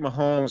 Patrick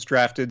Mahomes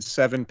drafted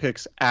 7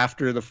 picks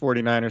after the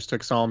 49ers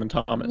took Solomon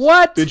Thomas.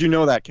 What? Did you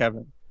know that,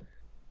 Kevin?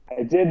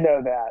 I did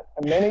know that.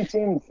 And many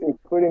teams,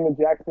 including the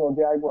Jacksonville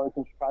Jaguars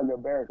and Chicago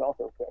Bears,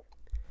 also picked.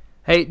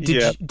 Hey,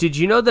 did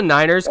you know the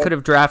Niners could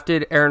have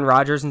drafted Aaron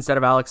Rodgers instead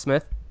of Alex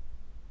Smith?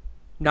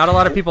 Not a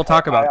lot of people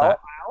talk about that.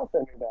 I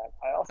also knew that.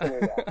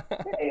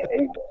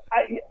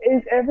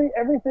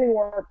 Everything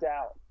worked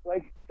out.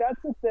 Like,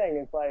 that's the thing.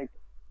 It's like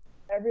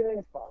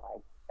everything's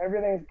fine.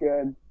 Everything's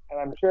good. And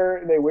I'm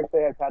sure they wish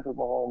they had Patrick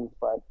Mahomes,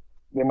 but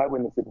they might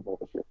win the Super Bowl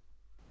this year.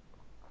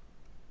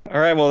 All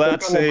right, well,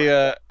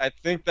 I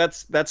think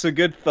that's a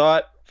good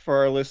thought for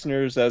our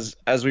listeners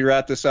as we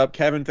wrap this up.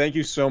 Kevin, thank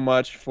you so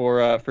much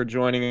for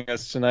joining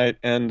us tonight,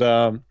 and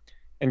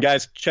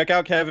guys, check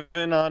out Kevin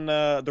on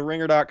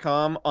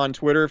theringer.com, on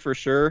Twitter for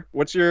sure.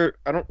 What's your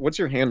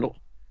handle?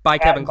 By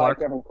Kevin Clark.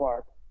 By Kevin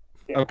Clark.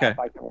 Yeah, okay.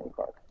 By Kevin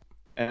Clark.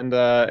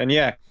 And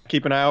yeah,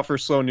 keep an eye out for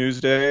Slow News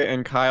Day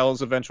and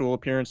Kyle's eventual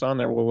appearance on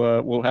there.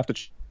 We'll have to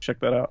check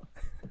that out.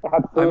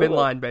 Absolutely. I'm in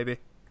line, baby.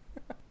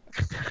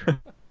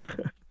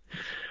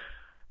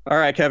 All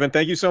right, Kevin,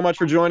 thank you so much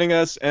for joining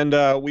us, and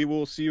we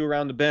will see you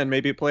around the bend,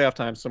 maybe at playoff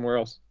time somewhere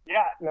else.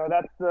 Yeah, no,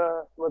 I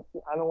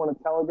don't want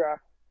to telegraph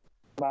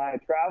my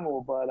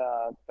travel, but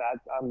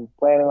I'm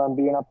planning on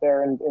being up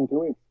there in 2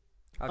 weeks.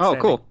 Oh,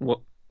 cool.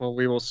 Well,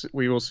 we will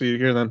see you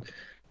here then.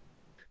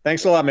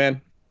 Thanks a lot,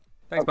 man.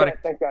 Thanks, buddy.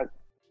 Thanks, guys.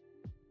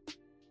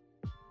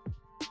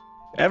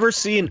 Ever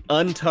see an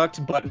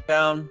untucked button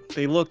down?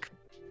 They look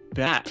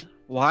bad.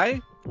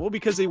 Why? Well,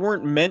 because they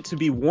weren't meant to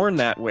be worn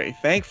that way.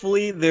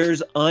 Thankfully,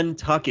 there's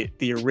Untuck It,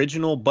 the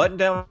original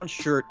button-down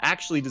shirt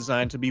actually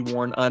designed to be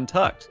worn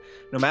untucked.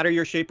 No matter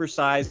your shape or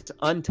size,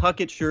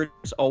 Untuck It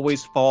shirts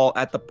always fall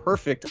at the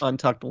perfect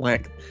untucked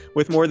length.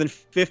 With more than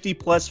 50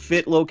 plus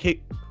fit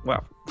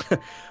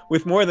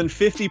with more than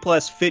 50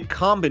 plus fit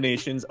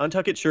combinations,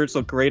 Untuck It shirts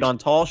look great on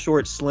tall,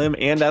 short, slim,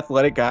 and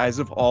athletic guys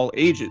of all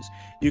ages.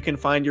 You can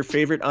find your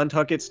favorite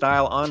Untuck It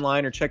style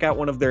online or check out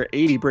one of their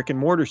 80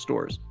 brick-and-mortar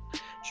stores.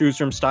 Choose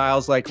from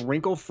styles like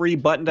wrinkle-free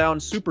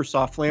button-down, super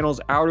soft flannels,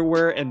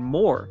 outerwear, and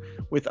more.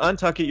 With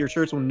Untuck It, your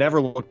shirts will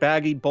never look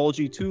baggy,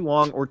 bulgy, too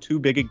long, or too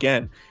big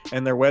again.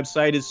 And their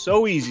website is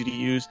so easy to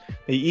use,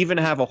 they even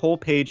have a whole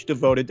page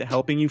devoted to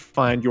helping you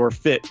find your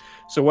fit.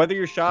 So whether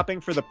you're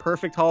shopping for the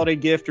perfect holiday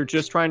gift or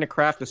just trying to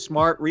craft a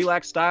smart,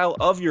 relaxed style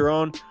of your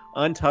own,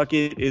 Untuck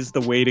It is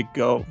the way to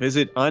go.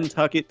 Visit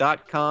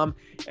untuckit.com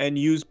and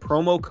use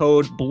promo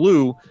code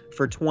BLUE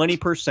for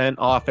 20%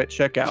 off at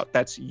checkout.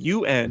 That's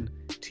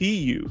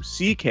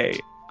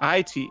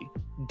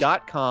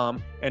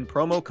UNTUCKIT.com and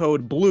promo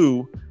code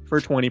BLUE for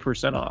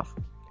 20% off.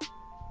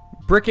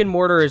 Brick and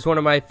Mortar is one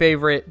of my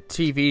favorite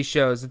TV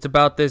shows. It's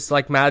about this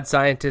like mad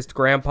scientist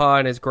grandpa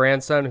and his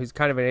grandson who's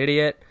kind of an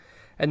idiot,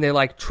 and they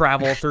like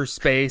travel through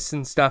space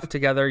and stuff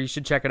together. You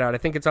should check it out. I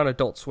think it's on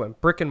Adult Swim.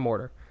 Brick and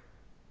Mortar.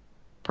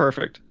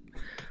 Perfect.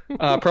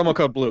 Promo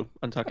code BLUE.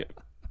 Untuck It.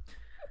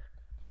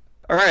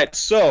 All right,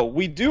 so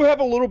we do have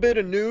a little bit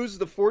of news.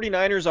 The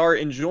 49ers are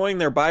enjoying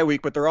their bye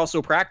week, but they're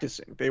also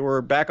practicing. They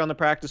were back on the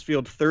practice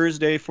field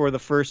Thursday for the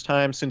first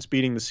time since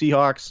beating the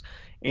Seahawks.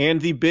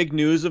 And the big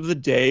news of the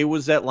day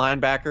was that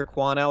linebacker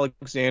Quan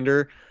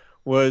Alexander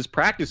was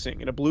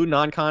practicing in a blue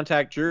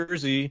non-contact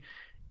jersey,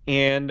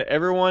 and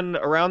everyone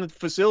around the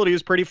facility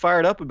is pretty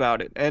fired up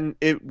about it. And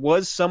it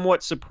was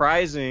somewhat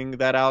surprising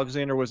that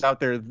Alexander was out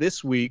there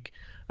this week,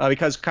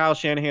 because Kyle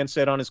Shanahan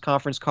said on his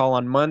conference call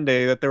on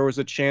Monday that there was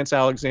a chance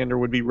Alexander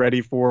would be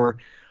ready for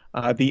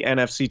the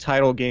NFC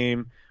title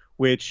game,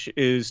 which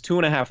is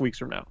 2.5 weeks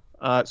from now.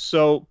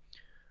 So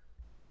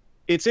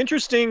it's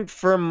interesting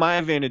from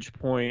my vantage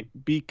point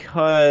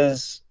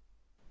because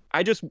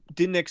I just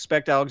didn't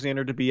expect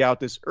Alexander to be out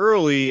this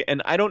early,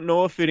 and I don't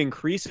know if it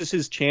increases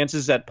his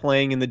chances at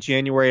playing in the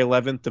January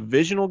 11th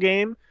divisional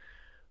game,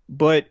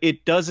 but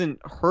it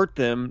doesn't hurt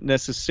them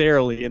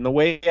necessarily. And the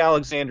way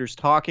Alexander's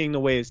talking, the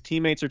way his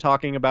teammates are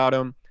talking about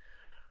him,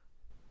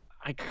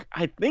 I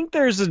think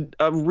there's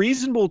a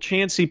reasonable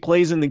chance he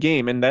plays in the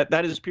game, and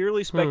that is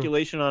purely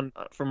speculation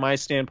from my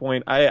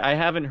standpoint. I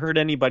haven't heard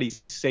anybody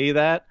say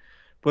that,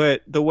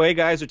 but the way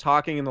guys are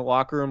talking in the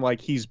locker room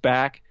like he's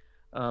back.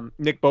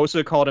 Nick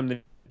Bosa called him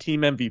the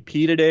team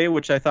MVP today,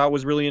 which I thought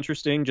was really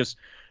interesting, just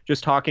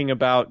talking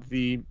about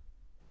the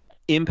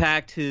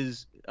impact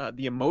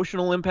the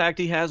emotional impact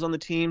he has on the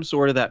team,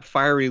 sort of that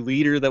fiery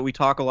leader that we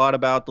talk a lot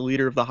about, the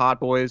leader of the Hot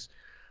Boys,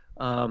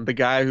 the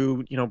guy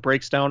who,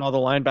 breaks down all the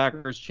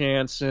linebackers'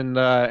 chants and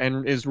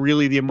is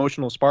really the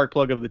emotional spark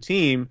plug of the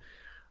team.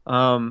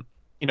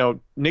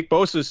 Nick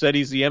Bosa said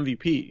he's the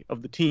MVP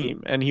of the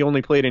team, and he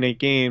only played in 8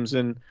 games.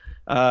 And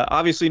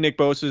obviously Nick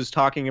Bosa is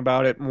talking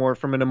about it more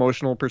from an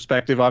emotional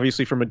perspective,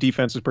 obviously from a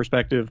defensive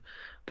perspective.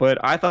 But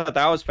I thought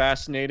that was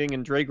fascinating,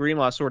 and Dre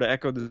Greenlaw sort of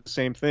echoed the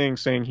same thing,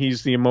 saying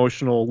he's the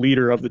emotional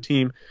leader of the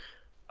team.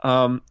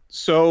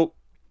 So,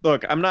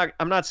 look, I'm not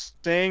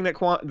saying that you're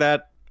Quan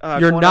not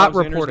Alexander's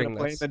reporting gonna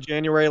play this in the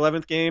January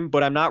 11th game,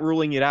 but I'm not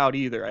ruling it out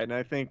either. And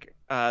I think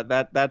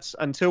that's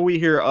until we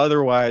hear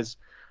otherwise,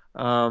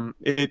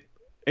 it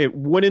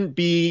wouldn't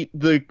be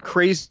the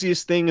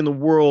craziest thing in the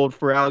world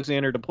for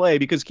Alexander to play,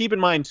 because keep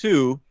in mind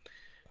too,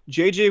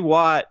 J.J.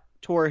 Watt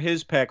tore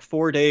his pec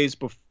 4 days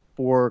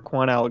before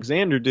Quan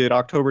Alexander did,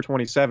 October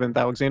 27th.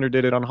 Alexander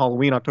did it on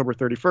Halloween, October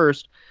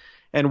 31st.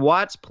 And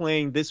Watt's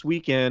playing this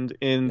weekend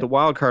in the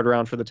wild card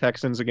round for the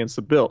Texans against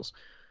the Bills.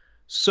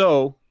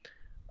 So,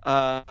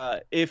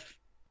 and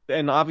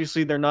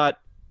obviously the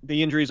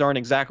injuries aren't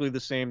exactly the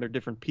same. They're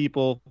different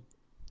people,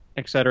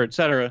 et cetera, et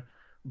cetera.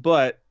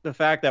 But the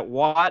fact that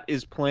Watt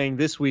is playing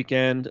this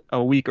weekend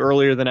a week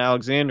earlier than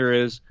Alexander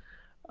is,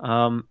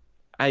 I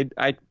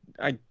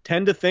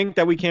tend to think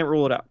that we can't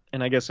rule it out,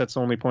 and I guess that's the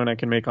only point I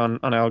can make on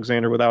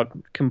Alexander without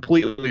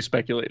completely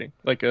speculating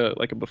like a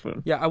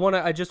buffoon. Yeah,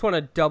 I just want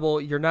to double.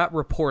 You're not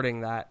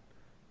reporting that.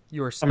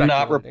 You're speculating. I'm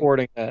not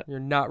reporting that. You're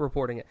not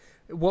reporting it.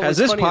 Has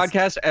this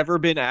podcast ever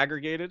been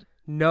aggregated?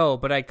 No,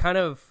 but I kind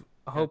of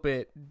hope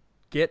it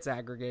gets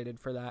aggregated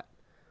for that.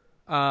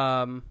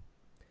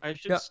 I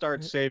should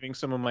start saving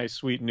some of my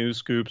sweet news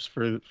scoops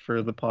for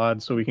the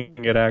pod so we can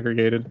get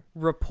aggregated.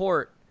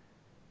 Report.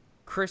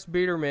 Chris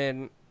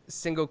Biederman,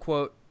 single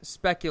quote,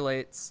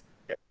 speculates.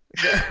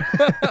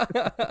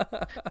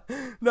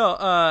 No,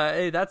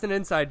 hey, that's an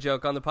inside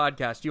joke on the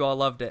podcast. You all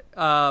loved it.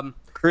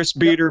 Chris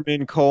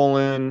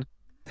Biederman,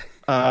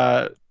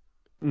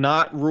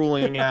 not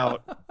ruling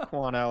out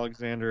Quan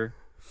Alexander.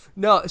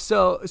 No,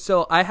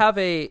 so I have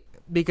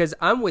because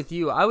I'm with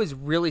you. I was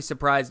really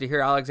surprised to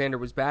hear Alexander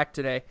was back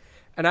today.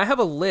 And I have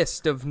a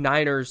list of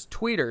Niners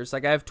tweeters.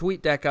 Like I have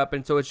TweetDeck up,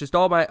 and so it's just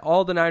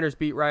all the Niners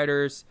beat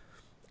writers,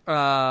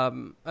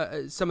 some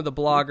of the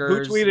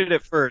bloggers. Who tweeted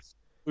it first?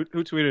 Who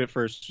tweeted it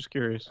first? Just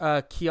curious.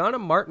 Kiana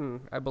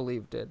Martin, I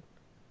believe, did.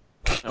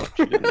 No,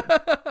 she didn't.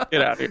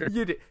 Get out of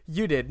here.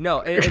 You did.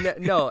 No,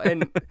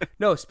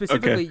 no.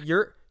 Specifically,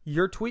 okay.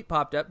 Your tweet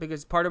popped up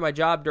because part of my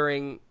job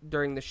during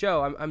the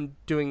show, I'm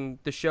doing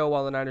the show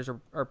while the Niners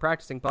are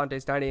practicing.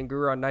 Ponte's 90 and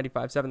Guru on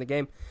 95.7 The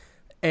Game.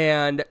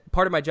 And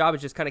part of my job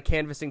is just kind of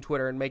canvassing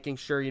Twitter and making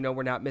sure,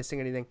 we're not missing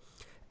anything.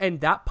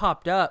 And that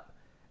popped up,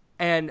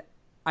 and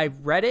I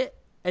read it,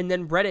 and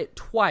then read it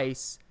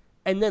twice,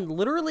 and then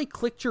literally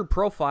clicked your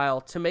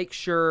profile to make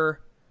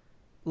sure,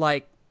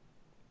 it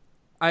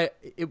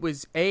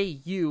was A,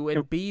 you,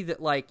 and B,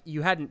 that,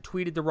 you hadn't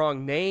tweeted the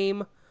wrong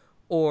name,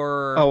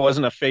 or... Oh, it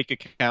wasn't a fake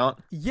account?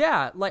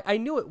 Yeah, I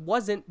knew it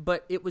wasn't,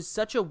 but it was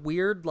such a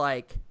weird,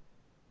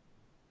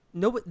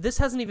 no, this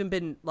hasn't even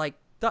been,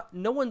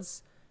 no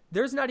one's...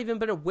 There's not even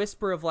been a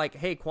whisper of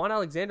hey, Quan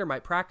Alexander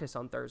might practice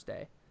on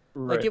Thursday.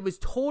 Right. It was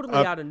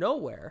totally out of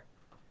nowhere.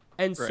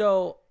 And right.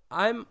 So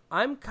I'm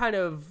kind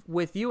of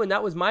with you, and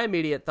that was my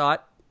immediate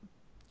thought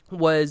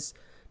was,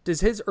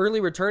 does his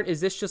early return,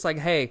 is this just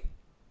hey,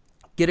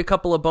 get a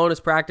couple of bonus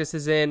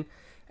practices in,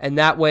 and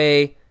that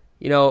way,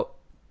 the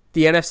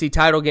NFC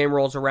title game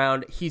rolls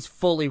around, he's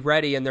fully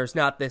ready, and there's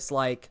not this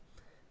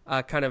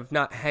kind of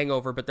not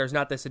hangover, but there's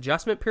not this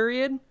adjustment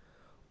period?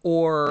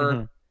 Or...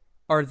 Mm-hmm.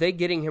 Are they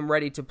getting him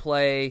ready to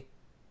play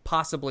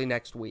possibly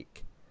next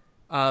week?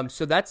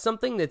 So that's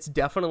something that's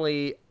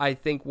definitely, I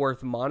think,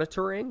 worth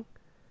monitoring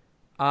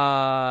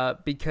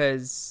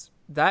because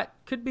that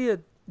could be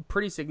a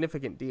pretty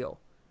significant deal.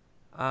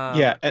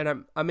 Yeah,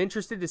 and I'm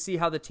interested to see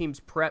how the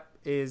team's prep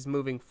is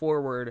moving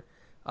forward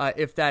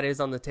if that is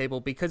on the table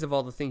because of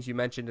all the things you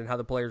mentioned and how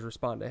the players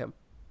respond to him.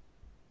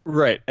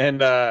 Right,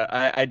 and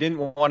I didn't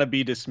want to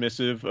be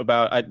dismissive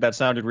about that.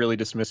 Sounded really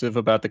dismissive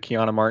about the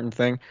Kiana Martin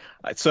thing.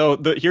 So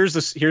here's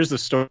the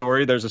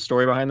story. There's a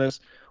story behind this.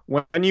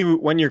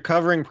 When you're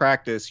covering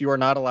practice, you are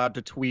not allowed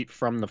to tweet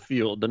from the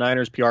field. The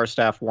Niners PR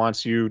staff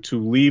wants you to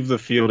leave the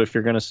field if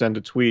you're going to send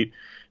a tweet,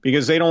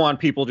 because they don't want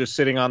people just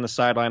sitting on the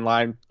sideline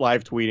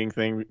live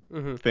tweeting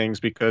things,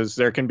 because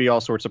there can be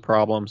all sorts of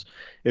problems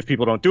if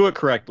people don't do it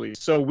correctly.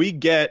 So we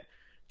get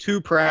to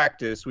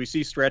practice, we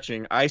see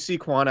stretching. I see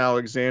Quan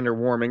Alexander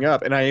warming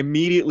up, and I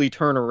immediately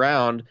turn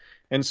around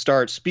and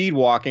start speed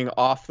walking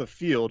off the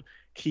field.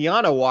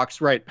 Kiana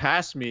walks right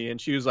past me, and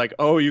she was like,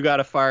 "Oh, you got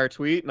to fire a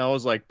tweet?" And I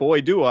was like,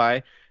 "Boy, do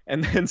I!"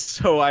 And then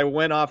so I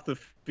went off the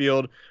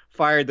field,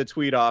 fired the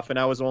tweet off, and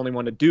I was the only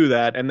one to do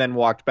that, and then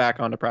walked back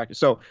onto practice.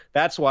 So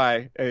that's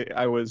why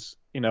I was,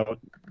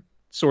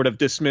 sort of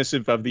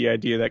dismissive of the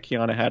idea that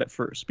Kiana had it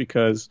first,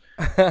 because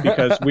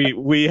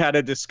we had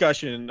a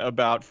discussion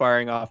about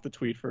firing off the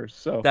tweet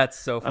first. So that's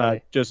so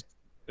funny. Just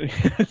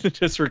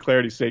for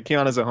clarity's sake,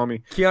 Kiana's a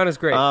homie. Kiana's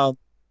great.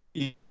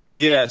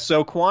 Yeah.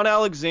 So Quan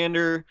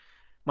Alexander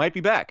might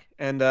be back,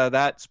 and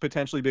that's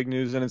potentially big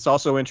news. And it's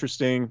also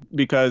interesting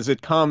because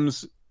it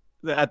comes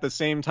at the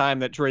same time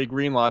that Dre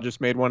Greenlaw just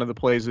made one of the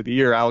plays of the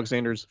year.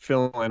 Alexander's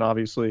fill-in,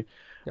 obviously,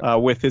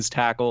 with his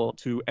tackle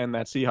to end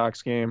that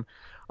Seahawks game.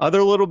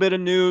 Other little bit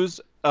of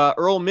news,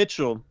 Earl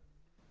Mitchell,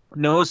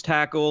 nose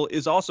tackle,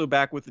 is also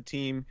back with the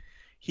team.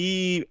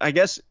 He, I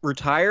guess,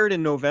 retired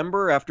in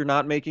November after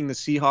not making the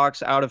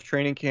Seahawks out of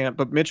training camp.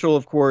 But Mitchell,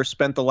 of course,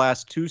 spent the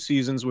last 2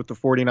 seasons with the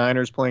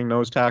 49ers playing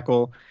nose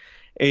tackle.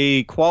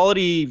 A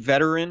quality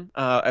veteran,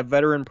 a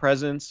veteran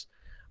presence.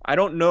 I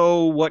don't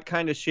know what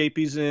kind of shape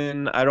he's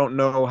in. I don't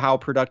know how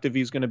productive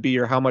he's going to be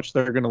or how much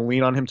they're going to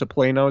lean on him to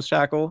play nose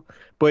tackle.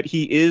 But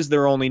he is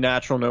their only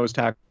natural nose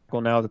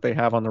tackle now that they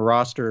have on the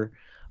roster.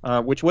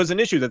 Which was an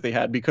issue that they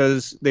had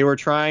because they were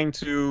trying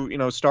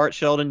to, start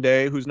Sheldon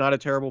Day, who's not a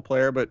terrible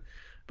player, but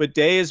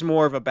Day is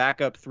more of a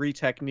backup 3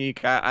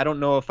 technique. I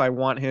don't know if I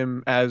want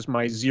him as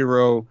my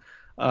 0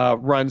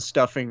 run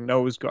stuffing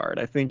nose guard.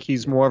 I think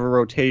he's more of a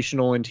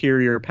rotational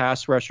interior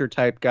pass rusher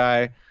type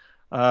guy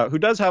who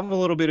does have a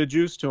little bit of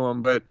juice to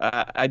him. But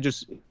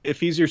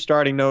if he's your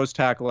starting nose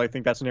tackle, I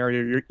think that's an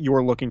area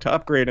you're looking to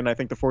upgrade. And I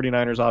think the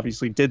 49ers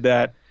obviously did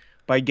that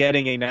by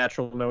getting a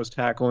natural nose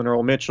tackle in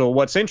Earl Mitchell.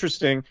 What's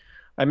interesting,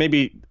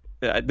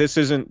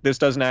 this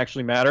doesn't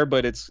actually matter,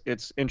 but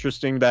it's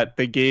interesting that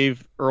they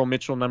gave Earl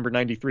Mitchell number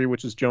 93,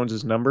 which is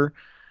Jones's number.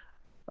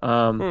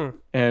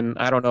 And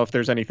I don't know if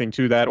there's anything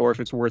to that, or if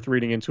it's worth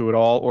reading into at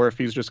all, or if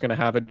he's just going to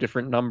have a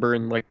different number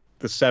in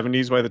the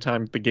 70s by the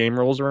time the game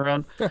rolls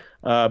around.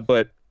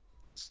 But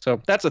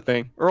so that's a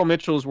thing. Earl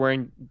Mitchell is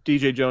wearing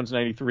DJ Jones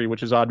 93,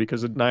 which is odd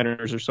because the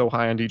Niners are so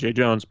high on DJ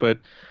Jones, but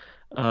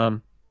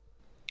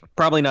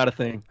probably not a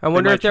thing. I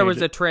wonder if there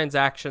was a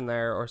transaction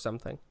there or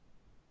something.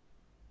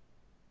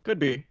 Could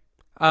be.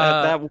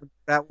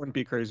 That wouldn't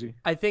be crazy.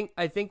 I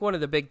think one of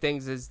the big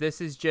things is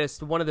this is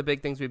just one of the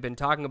big things we've been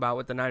talking about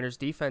with the Niners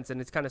defense, and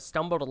it's kind of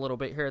stumbled a little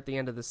bit here at the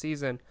end of the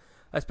season.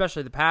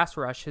 especially the pass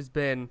rush, has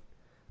been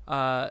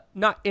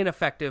not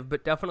ineffective,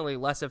 but definitely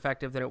less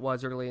effective than it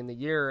was early in the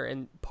year.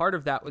 And part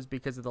of that was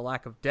because of the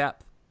lack of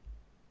depth.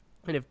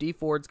 And if Dee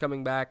Ford's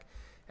coming back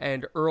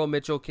and Earl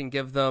Mitchell can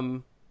give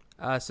them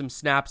some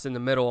snaps in the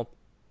middle,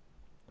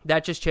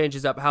 that just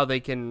changes up how they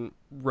can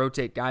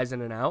rotate guys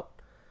in and out.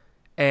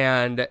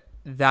 And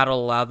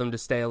that'll allow them to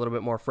stay a little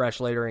bit more fresh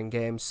later in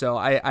games. So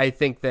I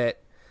think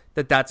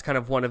that's kind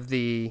of one of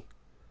the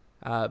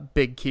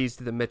big keys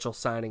to the Mitchell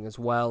signing as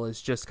well,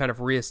 is just kind of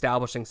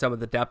reestablishing some of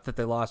the depth that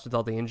they lost with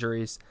all the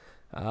injuries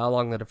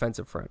along the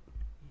defensive front.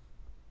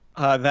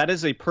 That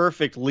is a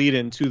perfect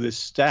lead-in to the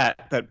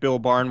stat that Bill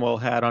Barnwell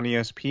had on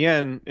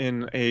ESPN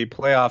in a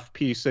playoff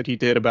piece that he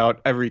did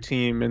about every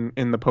team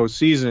in the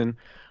postseason.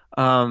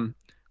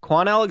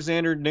 Quan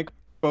Alexander, Nick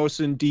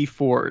Bosa, and Dee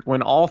Ford,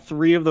 when all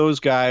three of those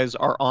guys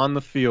are on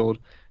the field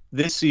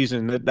this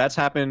season, that's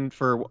happened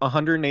for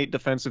 108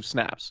 defensive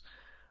snaps.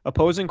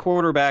 Opposing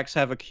quarterbacks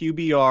have a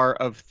QBR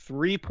of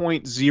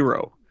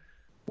 3.0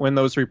 when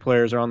those three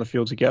players are on the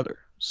field together.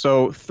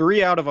 So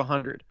 3 out of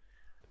 100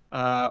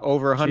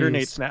 over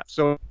 108 snaps.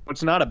 So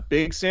it's not a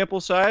big sample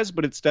size,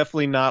 but it's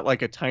definitely not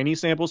like a tiny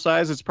sample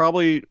size. It's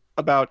probably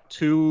about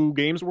 2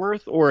 games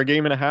worth or a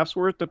game and a half's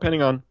worth,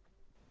 depending on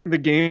the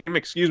game.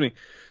 Excuse me.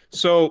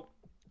 So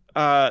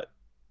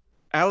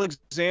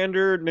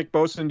Alexander, Nick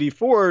Bosa, and Dee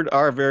Ford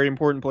are very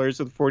important players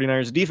to the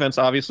 49ers defense,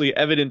 obviously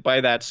evident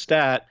by that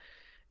stat.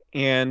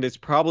 And it's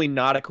probably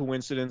not a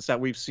coincidence that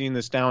we've seen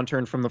this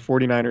downturn from the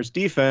 49ers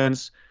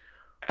defense.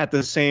 At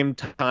the same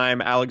time,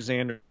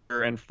 Alexander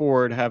and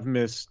Ford have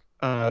missed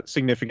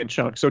significant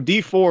chunks. So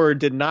Dee Ford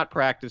did not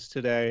practice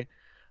today.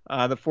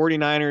 The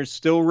 49ers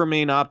still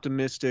remain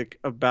optimistic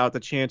about the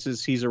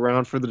chances he's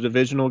around for the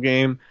divisional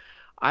game.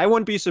 I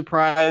wouldn't be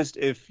surprised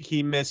if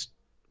he missed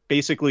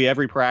basically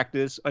every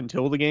practice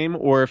until the game,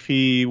 or if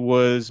he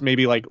was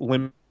maybe like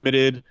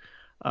limited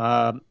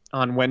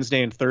on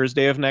Wednesday and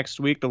Thursday of next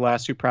week, the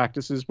last 2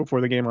 practices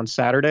before the game on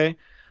Saturday,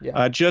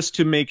 just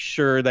to make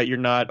sure that you're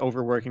not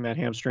overworking that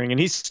hamstring. And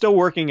he's still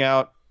working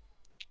out.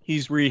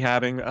 He's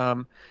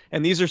rehabbing.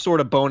 And these are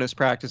sort of bonus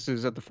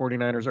practices that the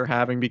 49ers are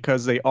having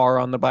because they are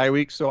on the bye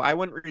week. So I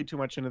wouldn't read too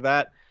much into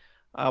that.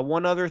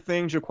 One other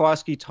thing,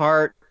 Jaquiski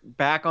Tartt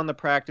back on the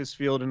practice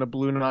field in a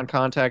blue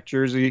non-contact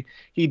jersey.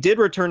 He did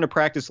return to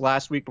practice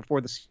last week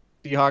before the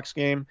Seahawks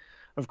game.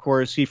 Of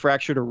course, he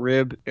fractured a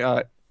rib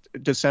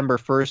December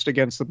 1st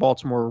against the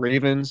Baltimore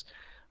Ravens.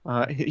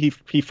 He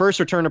first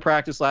returned to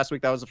practice last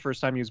week. That was the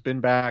first time he's been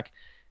back.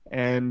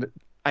 And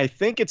I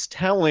think it's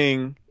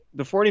telling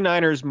the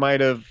 49ers might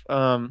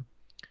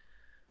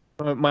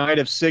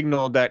have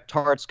signaled that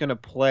Tartt's going to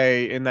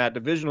play in that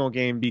divisional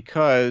game,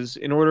 because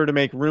in order to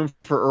make room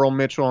for Earl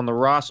Mitchell on the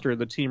roster,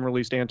 the team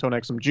released Anton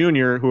Exum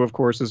Jr., who, of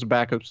course, is a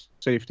backup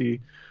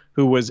safety,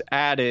 who was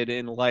added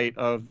in light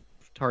of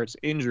Tartt's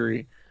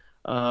injury.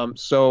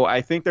 So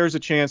I think there's a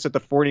chance that the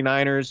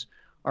 49ers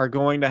are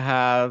going to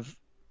have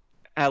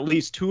at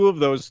least 2 of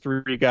those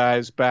 3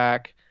 guys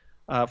back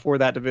for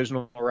that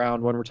divisional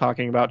round when we're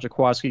talking about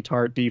Jaquiski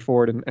Tartt, Dee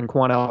Ford, and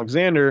Quan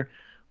Alexander,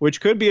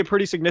 which could be a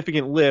pretty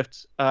significant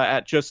lift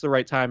at just the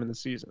right time in the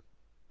season.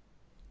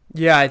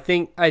 Yeah, I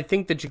think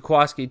the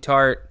Jaquiski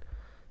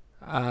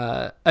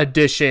Tartt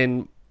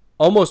addition,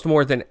 almost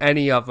more than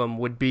any of them,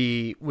 would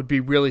be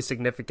really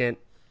significant.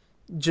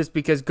 Just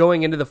because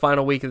going into the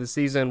final week of the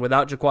season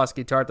without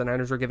Jaquiski Tartt, the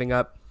Niners were giving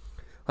up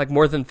like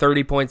more than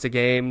 30 points a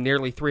game,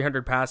 nearly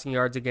 300 passing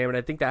yards a game, and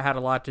I think that had a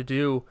lot to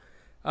do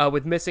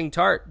with missing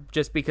Tartt,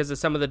 just because of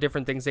some of the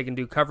different things they can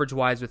do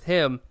coverage-wise with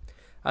him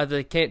that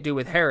they can't do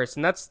with Harris.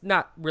 And that's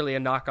not really a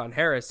knock on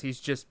Harris. He's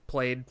just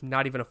played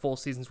not even a full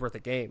season's worth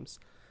of games.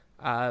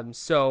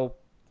 So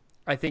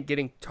I think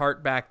getting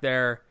Tartt back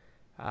there,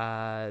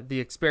 the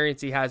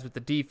experience he has with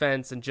the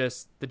defense and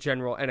just the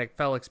general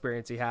NFL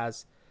experience he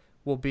has,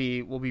 will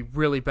be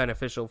really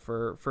beneficial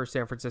for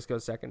San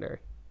Francisco's secondary.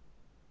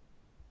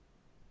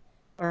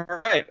 All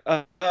right.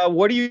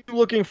 What are you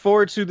looking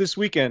forward to this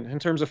weekend in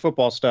terms of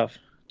football stuff?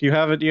 Do you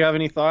have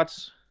any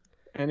thoughts?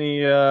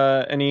 Any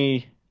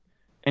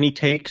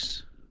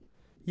takes?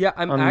 Yeah,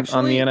 on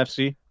the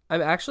NFC.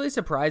 I'm actually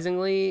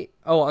surprisingly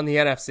on the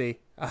NFC.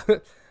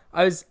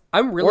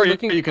 I'm really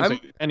looking. You can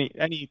say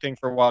anything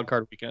for Wild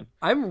Card Weekend.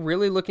 I'm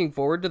really looking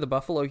forward to the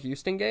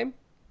Buffalo-Houston game.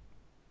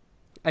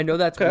 I know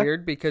that's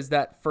weird because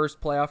that first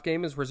playoff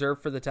game is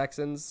reserved for the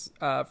Texans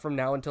from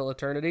now until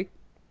eternity.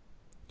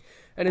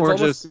 And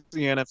it's just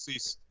the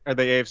NFC or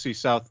the AFC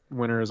South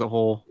winner as a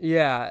whole.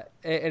 Yeah,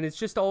 and it's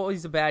just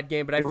always a bad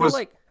game. But I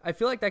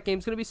feel like that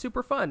game's going to be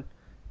super fun,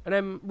 and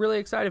I'm really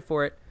excited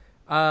for it.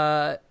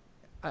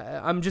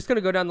 I'm just going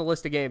to go down the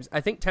list of games.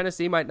 I think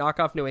Tennessee might knock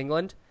off New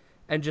England,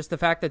 and just the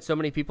fact that so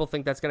many people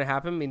think that's going to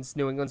happen means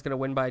New England's going to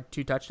win by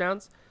 2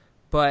 touchdowns.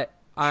 But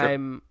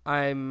sure.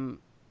 I'm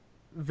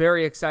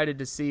very excited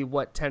to see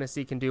what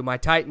Tennessee can do. My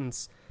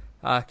Titans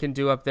can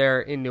do up there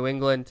in New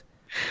England.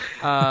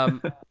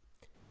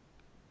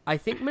 I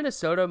think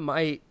Minnesota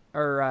might,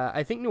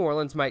 I think New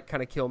Orleans might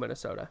kind of kill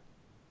Minnesota.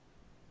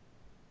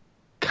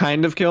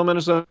 Kind of kill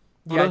Minnesota?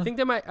 Yeah, I think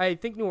they might. I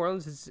think New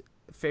Orleans is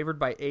favored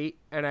by 8,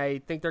 and I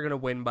think they're going to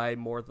win by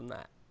more than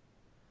that.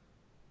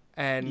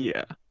 And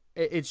yeah,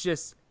 it's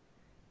just,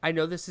 I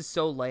know this is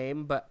so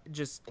lame, but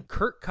just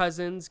Kirk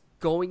Cousins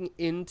going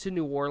into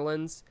New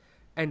Orleans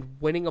and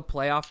winning a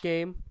playoff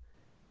game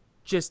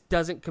just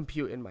doesn't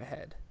compute in my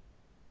head.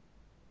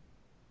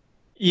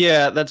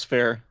 Yeah, that's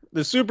fair.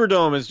 The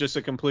Superdome is just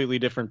a completely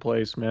different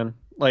place, man.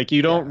 Like,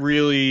 you don't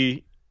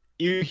really,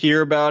 you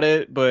hear about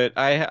it, but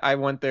I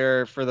went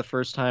there for the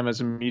first time as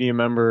a media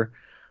member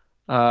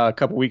a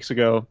couple weeks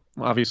ago,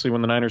 obviously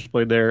when the Niners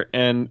played there,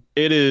 and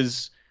it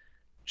is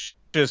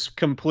just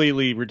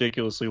completely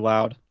ridiculously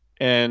loud.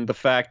 And the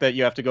fact that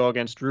you have to go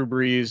against Drew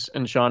Brees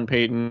and Sean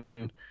Payton,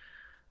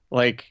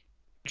 like,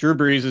 Drew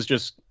Brees is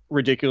just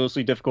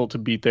ridiculously difficult to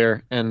beat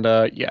there. And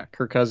yeah,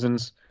 Kirk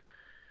Cousins,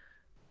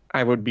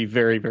 I would be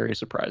very, very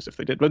surprised if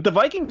they did. But the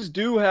Vikings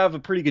do have a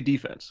pretty good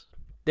defense.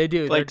 They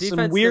do. Like,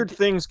 some weird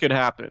things could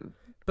happen.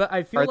 But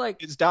I feel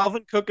like... Is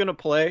Dalvin Cook going to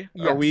play?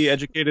 Yes. Are we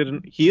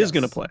educated? He is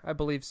going to play. I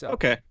believe so.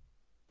 Okay.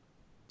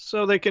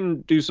 So they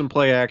can do some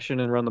play action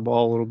and run the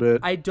ball a little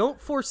bit. I don't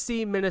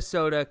foresee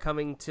Minnesota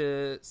coming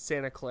to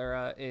Santa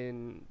Clara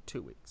in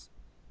 2 weeks.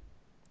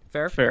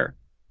 Fair? Fair.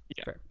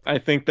 Yeah. Fair. I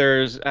think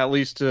there's at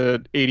least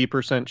a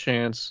 80%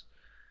 chance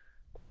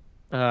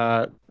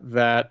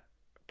that,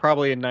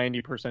 probably a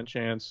 90%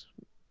 chance,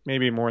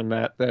 maybe more than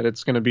that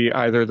it's going to be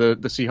either the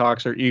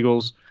Seahawks or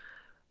Eagles.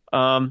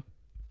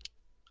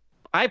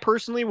 I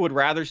personally would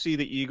rather see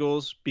the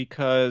Eagles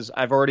because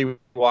I've already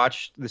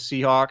watched the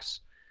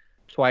Seahawks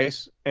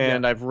twice,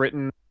 and I've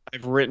written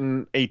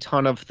a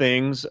ton of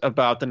things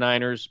about the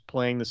Niners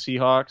playing the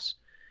Seahawks.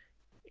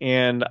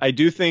 And I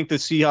do think the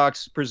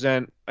Seahawks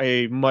present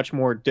a much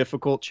more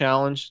difficult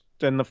challenge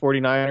than the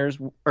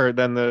 49ers, or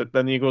than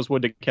the Eagles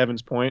would, to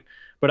Kevin's point.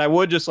 But I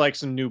would just like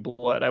some new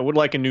blood. I would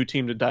like a new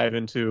team to dive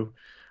into,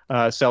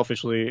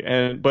 selfishly.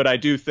 But I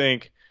do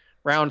think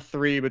round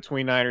 3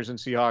 between Niners and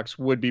Seahawks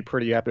would be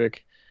pretty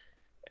epic.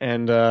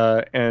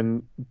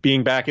 And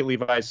being back at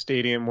Levi's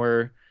Stadium,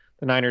 where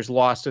the Niners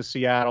lost to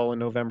Seattle in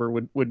November,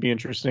 would be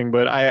interesting.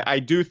 But I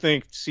do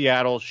think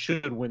Seattle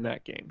should win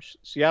that game.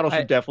 Seattle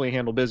should definitely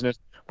handle business.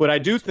 But I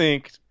do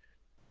think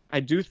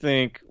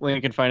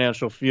Lincoln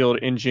Financial Field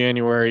in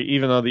January,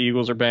 even though the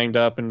Eagles are banged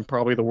up and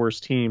probably the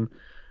worst team,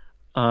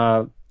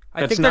 I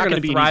think they're going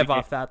to thrive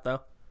off that,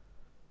 though.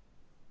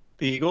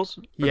 The Eagles?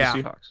 Or yeah.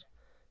 The Seahawks?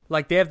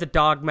 Like, they have the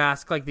dog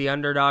mask, like the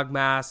underdog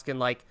mask, and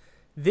like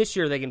this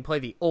year they can play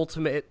the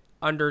ultimate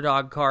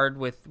underdog card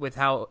with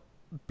how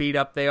beat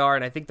up they are,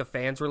 and I think the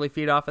fans really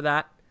feed off of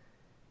that.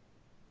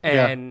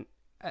 And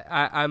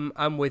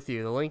I'm with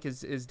you. The Link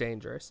is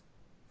dangerous,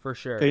 for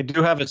sure. They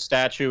do have a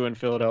statue in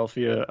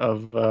Philadelphia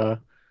of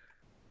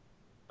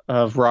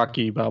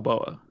Rocky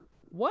Balboa.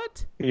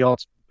 What? The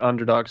ultimate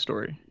underdog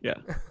story. Yeah.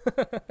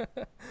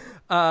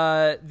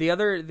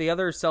 The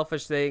other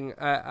selfish thing,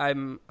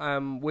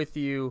 I'm with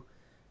you.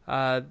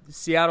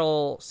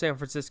 Seattle, San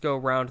Francisco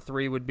round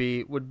 3 would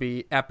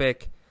be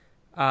epic.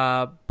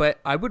 But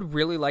I would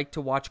really like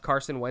to watch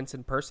Carson Wentz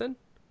in person.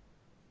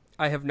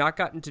 I have not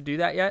gotten to do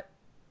that yet.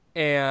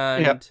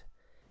 And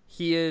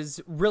he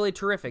is really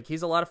terrific.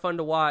 He's a lot of fun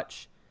to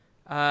watch.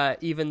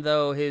 Even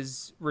though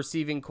his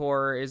receiving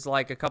core is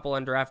like a couple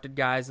undrafted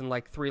guys and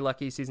like 3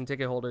 lucky season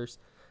ticket holders.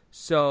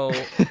 So,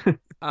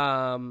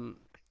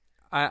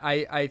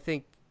 I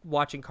think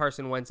watching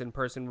Carson Wentz in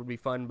person would be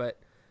fun, but,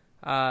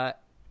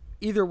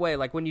 either way,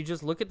 like when you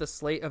just look at the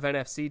slate of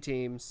NFC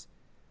teams,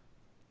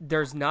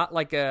 there's not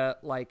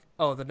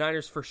the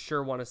Niners for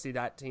sure want to see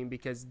that team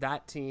because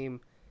that team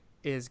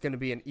is going to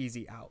be an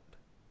easy out.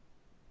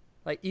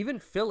 Like even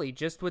Philly,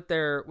 just with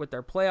their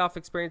playoff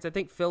experience, I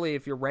think Philly,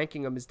 if you're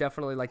ranking them, is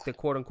definitely like the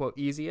quote unquote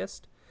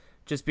easiest,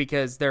 just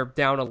because they're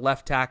down a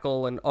left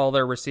tackle and all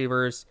their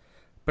receivers.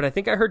 But I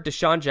think I heard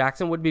Deshaun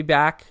Jackson would be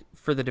back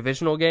for the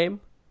divisional game.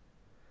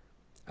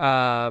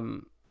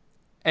 And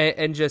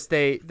just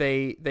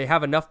they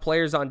have enough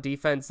players on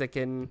defense that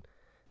can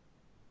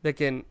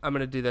I'm going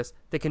to do this.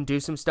 They can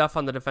do some stuff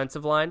on the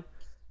defensive line.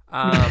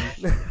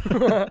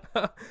 No,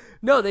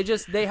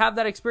 they have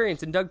that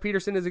experience, and Doug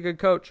Peterson is a good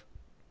coach.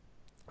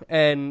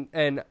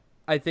 And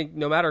I think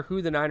no matter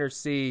who the Niners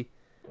see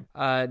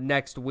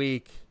next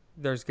week,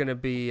 there's going to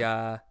be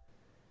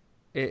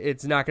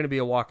it's not going to be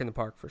a walk in the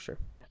park for sure.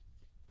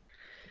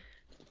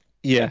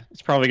 Yeah,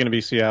 it's probably going to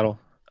be Seattle.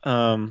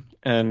 And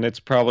it's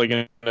probably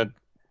going to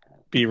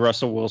be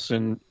Russell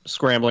Wilson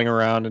scrambling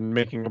around and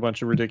making a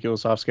bunch of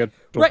ridiculous off-schedule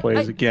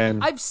plays again.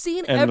 I've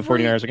seen and the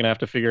 49ers are going to have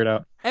to figure it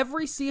out.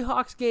 Every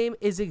Seahawks game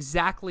is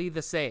exactly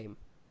the same.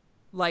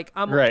 Like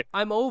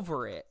I'm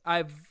over it.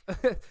 Like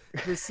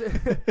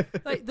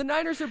the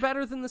Niners are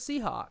better than the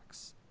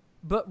Seahawks,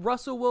 but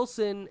Russell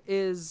Wilson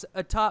is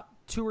a top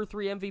 2 or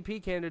 3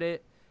 MVP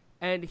candidate,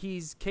 and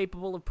he's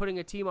capable of putting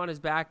a team on his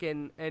back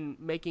and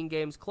making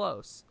games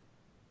close.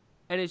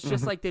 And it's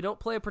just like they don't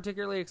play a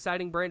particularly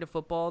exciting brand of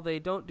football. They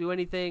don't do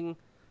anything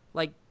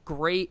like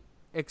great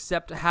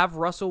except have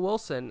Russell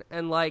Wilson.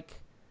 And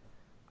like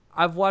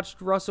I've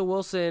watched Russell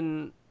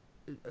Wilson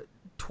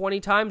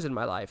 20 times in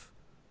my life.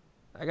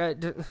 I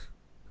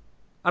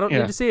don't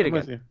need to see it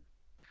again.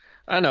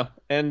 I know.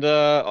 And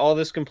all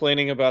this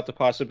complaining about the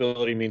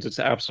possibility means it's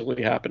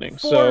absolutely happening.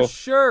 For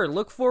sure.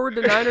 Look forward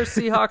to Niners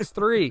Seahawks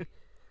 3.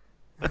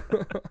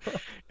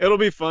 It'll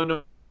be fun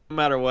no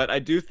matter what. I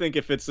do think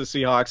if it's the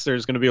Seahawks,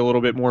 there's going to be a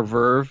little bit more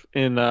verve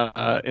in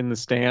the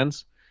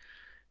stands.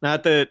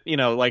 Not that,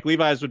 like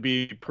Levi's would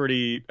be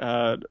pretty,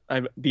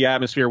 the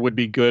atmosphere would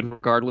be good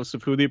regardless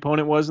of who the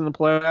opponent was in the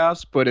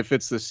playoffs. But if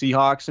it's the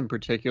Seahawks in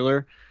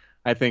particular,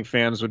 I think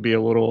fans would be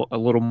a little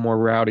more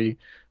rowdy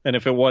than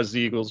if it was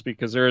the Eagles,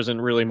 because there isn't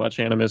really much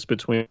animus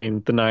between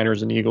the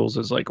Niners and Eagles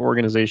as like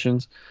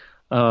organizations.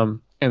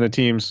 And the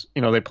teams,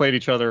 they played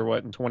each other,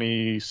 in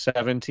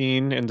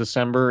 2017 in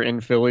December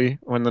in Philly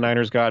when the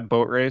Niners got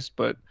boat raced.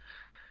 But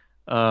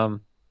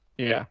I'm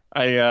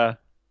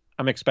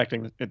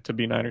expecting it to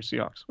be Niners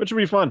Seahawks, which would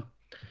be fun.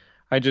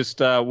 I just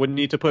would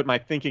need to put my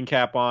thinking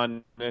cap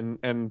on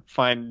and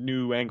find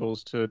new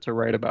angles to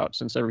write about,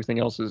 since everything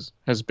else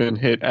has been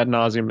hit ad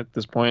nauseum at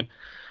this point.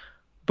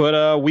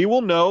 But we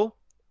will know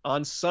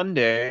on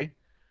Sunday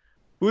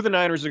who the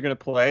Niners are going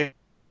to play.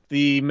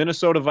 The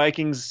Minnesota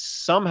Vikings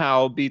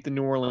somehow beat the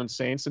New Orleans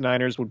Saints. The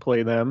Niners would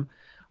play them.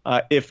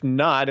 If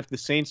not, if the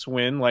Saints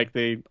win, like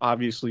they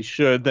obviously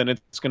should, then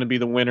it's going to be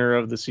the winner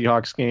of the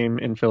Seahawks game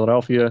in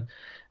Philadelphia.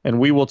 And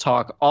we will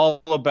talk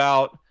all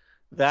about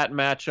that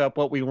matchup,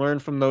 what we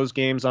learned from those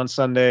games on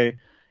Sunday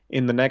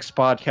in the next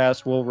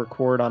podcast we'll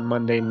record on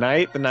Monday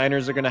night. The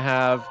Niners are going to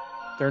have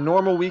their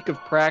normal week of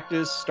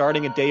practice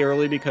starting a day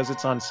early because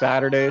it's on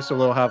Saturday. So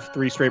they'll have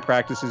 3 straight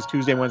practices,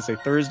 Tuesday, Wednesday,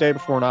 Thursday,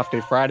 before an off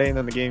day Friday, and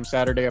then the game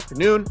Saturday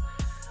afternoon.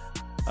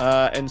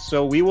 And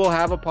so we will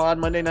have a pod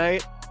Monday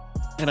night,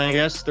 and I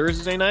guess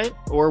Thursday night,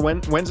 or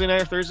Wednesday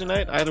night or Thursday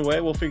night. Either way,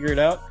 we'll figure it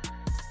out.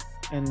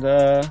 And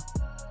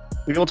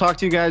we will talk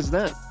to you guys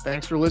then.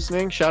 Thanks for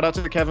listening. Shout out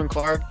to Kevin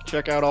Clark.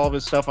 Check out all of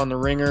his stuff on The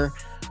Ringer,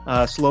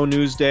 Slow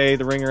News Day,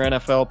 The Ringer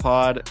NFL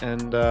pod,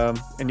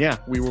 and yeah,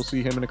 we will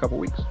see him in a couple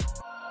weeks.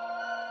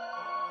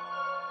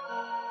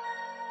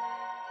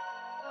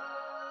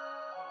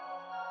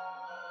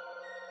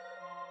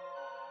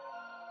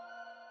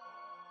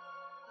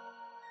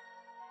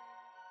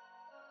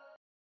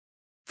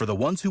 For the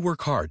ones who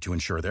work hard to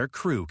ensure their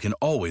crew can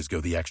always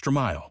go the extra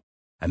mile,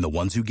 and the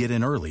ones who get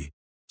in early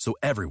so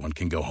everyone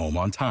can go home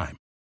on time,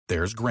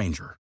 there's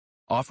Grainger,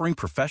 offering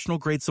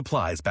professional-grade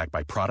supplies backed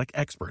by product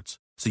experts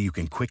so you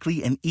can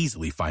quickly and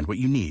easily find what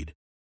you need.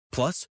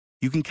 Plus,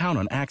 you can count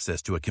on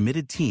access to a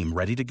committed team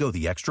ready to go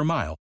the extra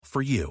mile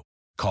for you.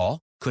 Call,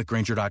 click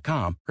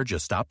Grainger.com, or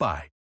just stop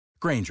by.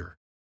 Grainger,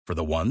 for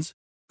the ones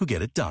who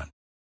get it done.